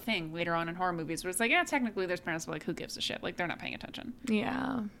becomes a thing later on in horror movies where it's like, yeah, technically there's parents who are like, who gives a shit? Like, they're not paying attention.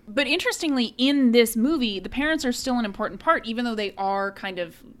 Yeah. But interestingly, in this movie, the parents are still an important part, even though they are kind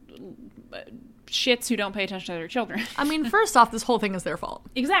of shits who don't pay attention to their children. I mean, first off, this whole thing is their fault.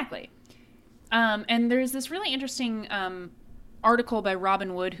 Exactly. And there's this really interesting article by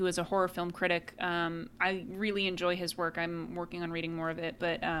Robin Wood, who is a horror film critic. I really enjoy his work. I'm working on reading more of it.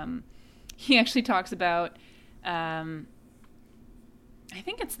 But he actually talks about... I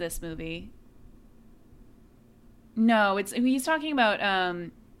think it's this movie. No, he's talking about,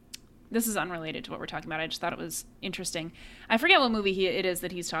 this is unrelated to what we're talking about. I just thought it was interesting. I forget what movie it is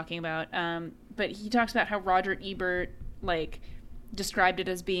that he's talking about. But he talks about how Roger Ebert, like, described it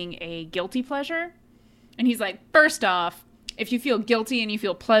as being a guilty pleasure. And he's like, first off, if you feel guilty and you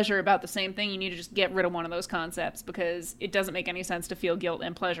feel pleasure about the same thing, you need to just get rid of one of those concepts because it doesn't make any sense to feel guilt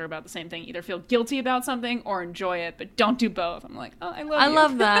and pleasure about the same thing. Either feel guilty about something or enjoy it, but don't do both. I'm like, oh, I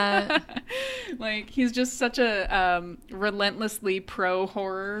love that. Like, he's just such a relentlessly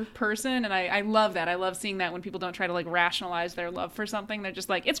pro-horror person, and I love that. I love seeing that when people don't try to, like, rationalize their love for something. They're just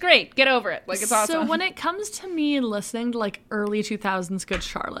like, it's great, get over it. Like, it's awesome. So when it comes to me listening to, like, early 2000s Good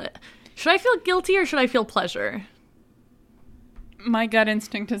Charlotte, should I feel guilty or should I feel pleasure? My gut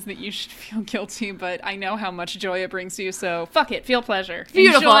instinct is that you should feel guilty, but I know how much joy it brings you, so fuck it, feel pleasure.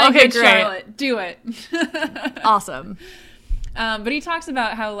 Beautiful. Enjoy Okay, Good great. Charlotte. Do it. Awesome. But he talks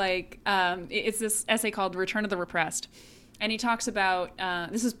about how, like, it's this essay called Return of the Repressed, and he talks about,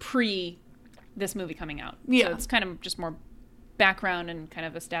 this is pre this movie coming out. Yeah. So it's kind of just more background and kind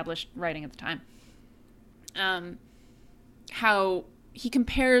of established writing at the time. How he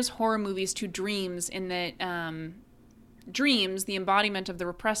compares horror movies to dreams in that, dreams, the embodiment of the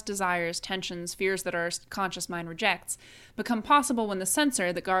repressed desires, tensions, fears that our conscious mind rejects, become possible when the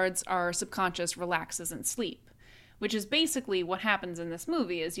sensor that guards our subconscious relaxes in sleep, which is basically what happens in this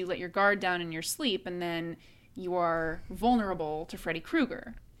movie is you let your guard down in your sleep and then you are vulnerable to Freddy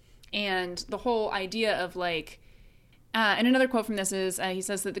Krueger. And the whole idea of, like, and another quote from this is, he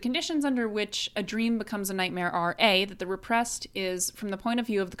says that the conditions under which a dream becomes a nightmare are, A, that the repressed is, from the point of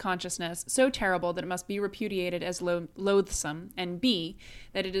view of the consciousness, so terrible that it must be repudiated as loathsome, and B,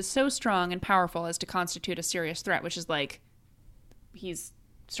 that it is so strong and powerful as to constitute a serious threat, which is like, he's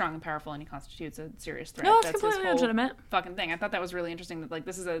strong and powerful and he constitutes a serious threat. No, it's That's his completely whole legitimate. fucking thing. I thought that was really interesting that, like,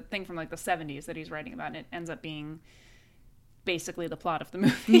 this is a thing from, like, the 70s that he's writing about, and it ends up being basically the plot of the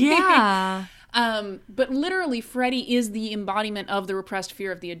movie. Yeah. But literally, Freddy is the embodiment of the repressed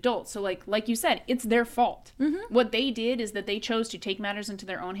fear of the adults. So, like you said, it's their fault. Mm-hmm. What they did is that they chose to take matters into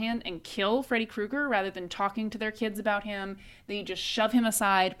their own hand and kill Freddy Krueger rather than talking to their kids about him. They just shove him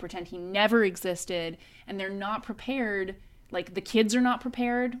aside, pretend he never existed, and they're not prepared. Like, the kids are not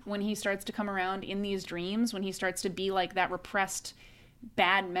prepared when he starts to come around in these dreams, when he starts to be like that repressed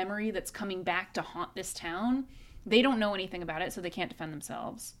bad memory that's coming back to haunt this town. They don't know anything about it, so they can't defend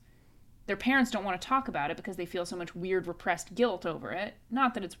themselves. Their parents don't want to talk about it because they feel so much weird repressed guilt over it.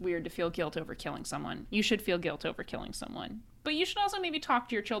 Not that it's weird to feel guilt over killing someone. You should feel guilt over killing someone. But you should also maybe talk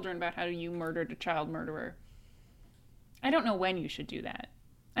to your children about how you murdered a child murderer. I don't know when you should do that.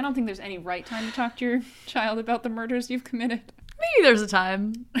 I don't think there's any right time to talk to your child about the murders you've committed. Maybe there's a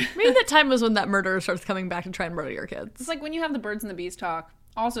time. Maybe that time was when that murderer starts coming back to try and murder your kids. It's like when you have the birds and the bees talk,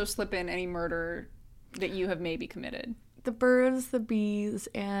 also slip in any murder that you have maybe committed. The birds, the bees,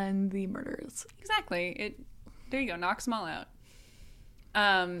 and the murders. Exactly. There you go. Knocks them all out.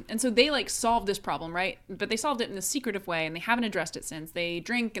 And so they, like, solved this problem, right? But they solved it in a secretive way, and they haven't addressed it since. They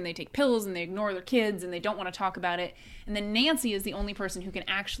drink, and they take pills, and they ignore their kids, and they don't want to talk about it. And then Nancy is the only person who can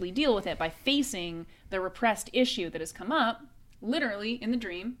actually deal with it by facing the repressed issue that has come up, literally, in the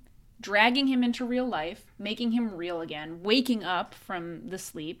dream, dragging him into real life, making him real again, waking up from the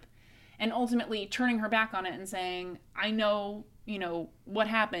sleep, and ultimately turning her back on it and saying, I know, what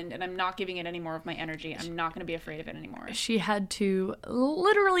happened, and I'm not giving it any more of my energy. I'm not going to be afraid of it anymore. She had to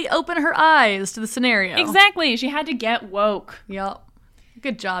literally open her eyes to the scenario. Exactly. She had to get woke. Yep.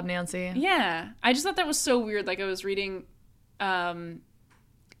 Good job, Nancy. Yeah. I just thought that was so weird. Like, I was reading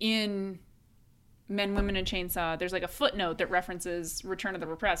in Men, Women, and Chainsaw, there's like a footnote that references Return of the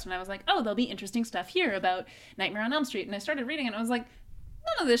Repressed, and I was like, oh, there'll be interesting stuff here about Nightmare on Elm Street. And I started reading it, and I was like,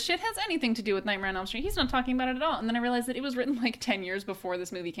 none of this shit has anything to do with Nightmare on Elm Street. He's not talking about it at all. And then I realized that it was written like 10 years before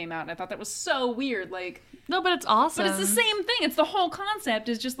this movie came out, and I thought that was so weird. Like, no, but it's awesome. But it's the same thing. It's the whole concept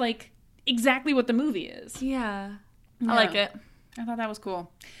is just like exactly what the movie is. Yeah. I like it. I thought that was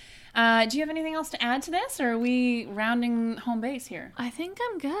cool. Do you have anything else to add to this, or are we rounding home base here? I think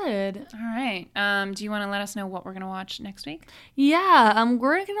I'm good. All right. Do you want to let us know what we're going to watch next week? Yeah,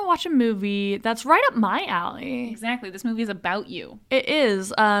 we're going to watch a movie that's right up my alley. Exactly. This movie is about you. It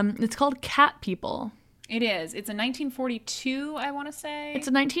is. It's called Cat People. It is. It's a 1942, I want to say. It's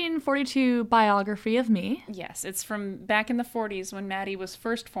a 1942 biography of me. Yes, it's from back in the 40s when Maddie was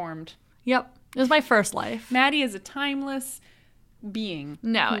first formed. Yep. It was my first life. Maddie is a timeless being.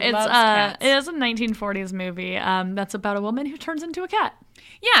 No, it is a 1940s movie that's about a woman who turns into a cat.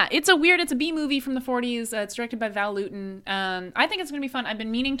 Yeah, it's a B movie from the 40s. It's directed by Val Lewton. I think it's going to be fun. I've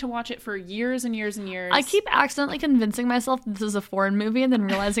been meaning to watch it for years and years and years. I keep accidentally convincing myself this is a foreign movie and then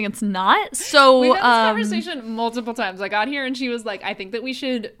realizing it's not. So we've had this conversation multiple times. I got here and she was like, I think that we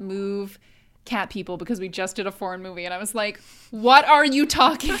should move Cat People because we just did a foreign movie. And I was like, what are you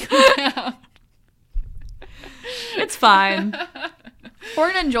talking about? It's fine.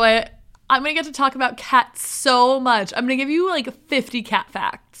 We're going to enjoy it. I'm going to get to talk about cats so much. I'm going to give you like 50 cat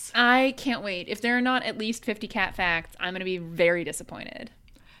facts. I can't wait. If there are not at least 50 cat facts, I'm going to be very disappointed.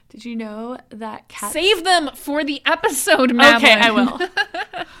 Did you know that cats... Save them for the episode, Madeline. Okay, I will.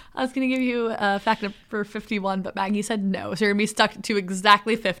 I was going to give you a fact for 51, but Maggie said no, so you're going to be stuck to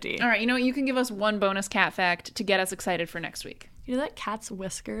exactly 50. All right, you know what? You can give us one bonus cat fact to get us excited for next week. You know that cats'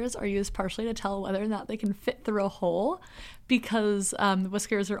 whiskers are used partially to tell whether or not they can fit through a hole because the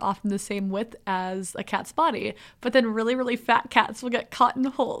whiskers are often the same width as a cat's body. But then really, really fat cats will get caught in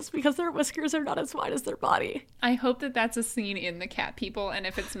holes because their whiskers are not as wide as their body. I hope that that's a scene in the Cat People, and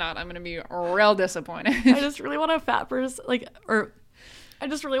if it's not, I'm going to be real disappointed. I just really want a fat person, I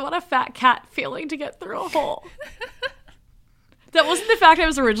just really want a fat cat failing to get through a hole. That wasn't the fact I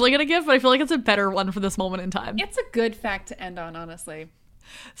was originally going to give, but I feel like it's a better one for this moment in time. It's a good fact to end on, honestly.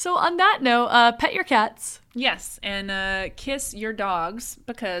 So on that note, pet your cats. Yes, and kiss your dogs,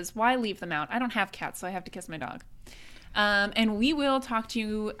 because why leave them out? I don't have cats, so I have to kiss my dog. And we will talk to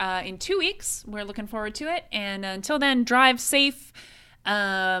you in 2 weeks. We're looking forward to it. And until then, drive safe.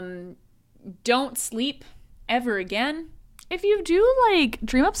 Don't sleep ever again. If you do,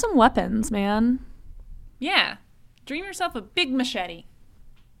 dream up some weapons, man. Yeah. Dream yourself a big machete.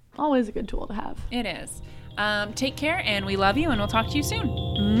 Always a good tool to have. It is. Take care, and we love you, and we'll talk to you soon.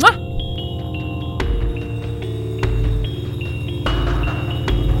 Mwah!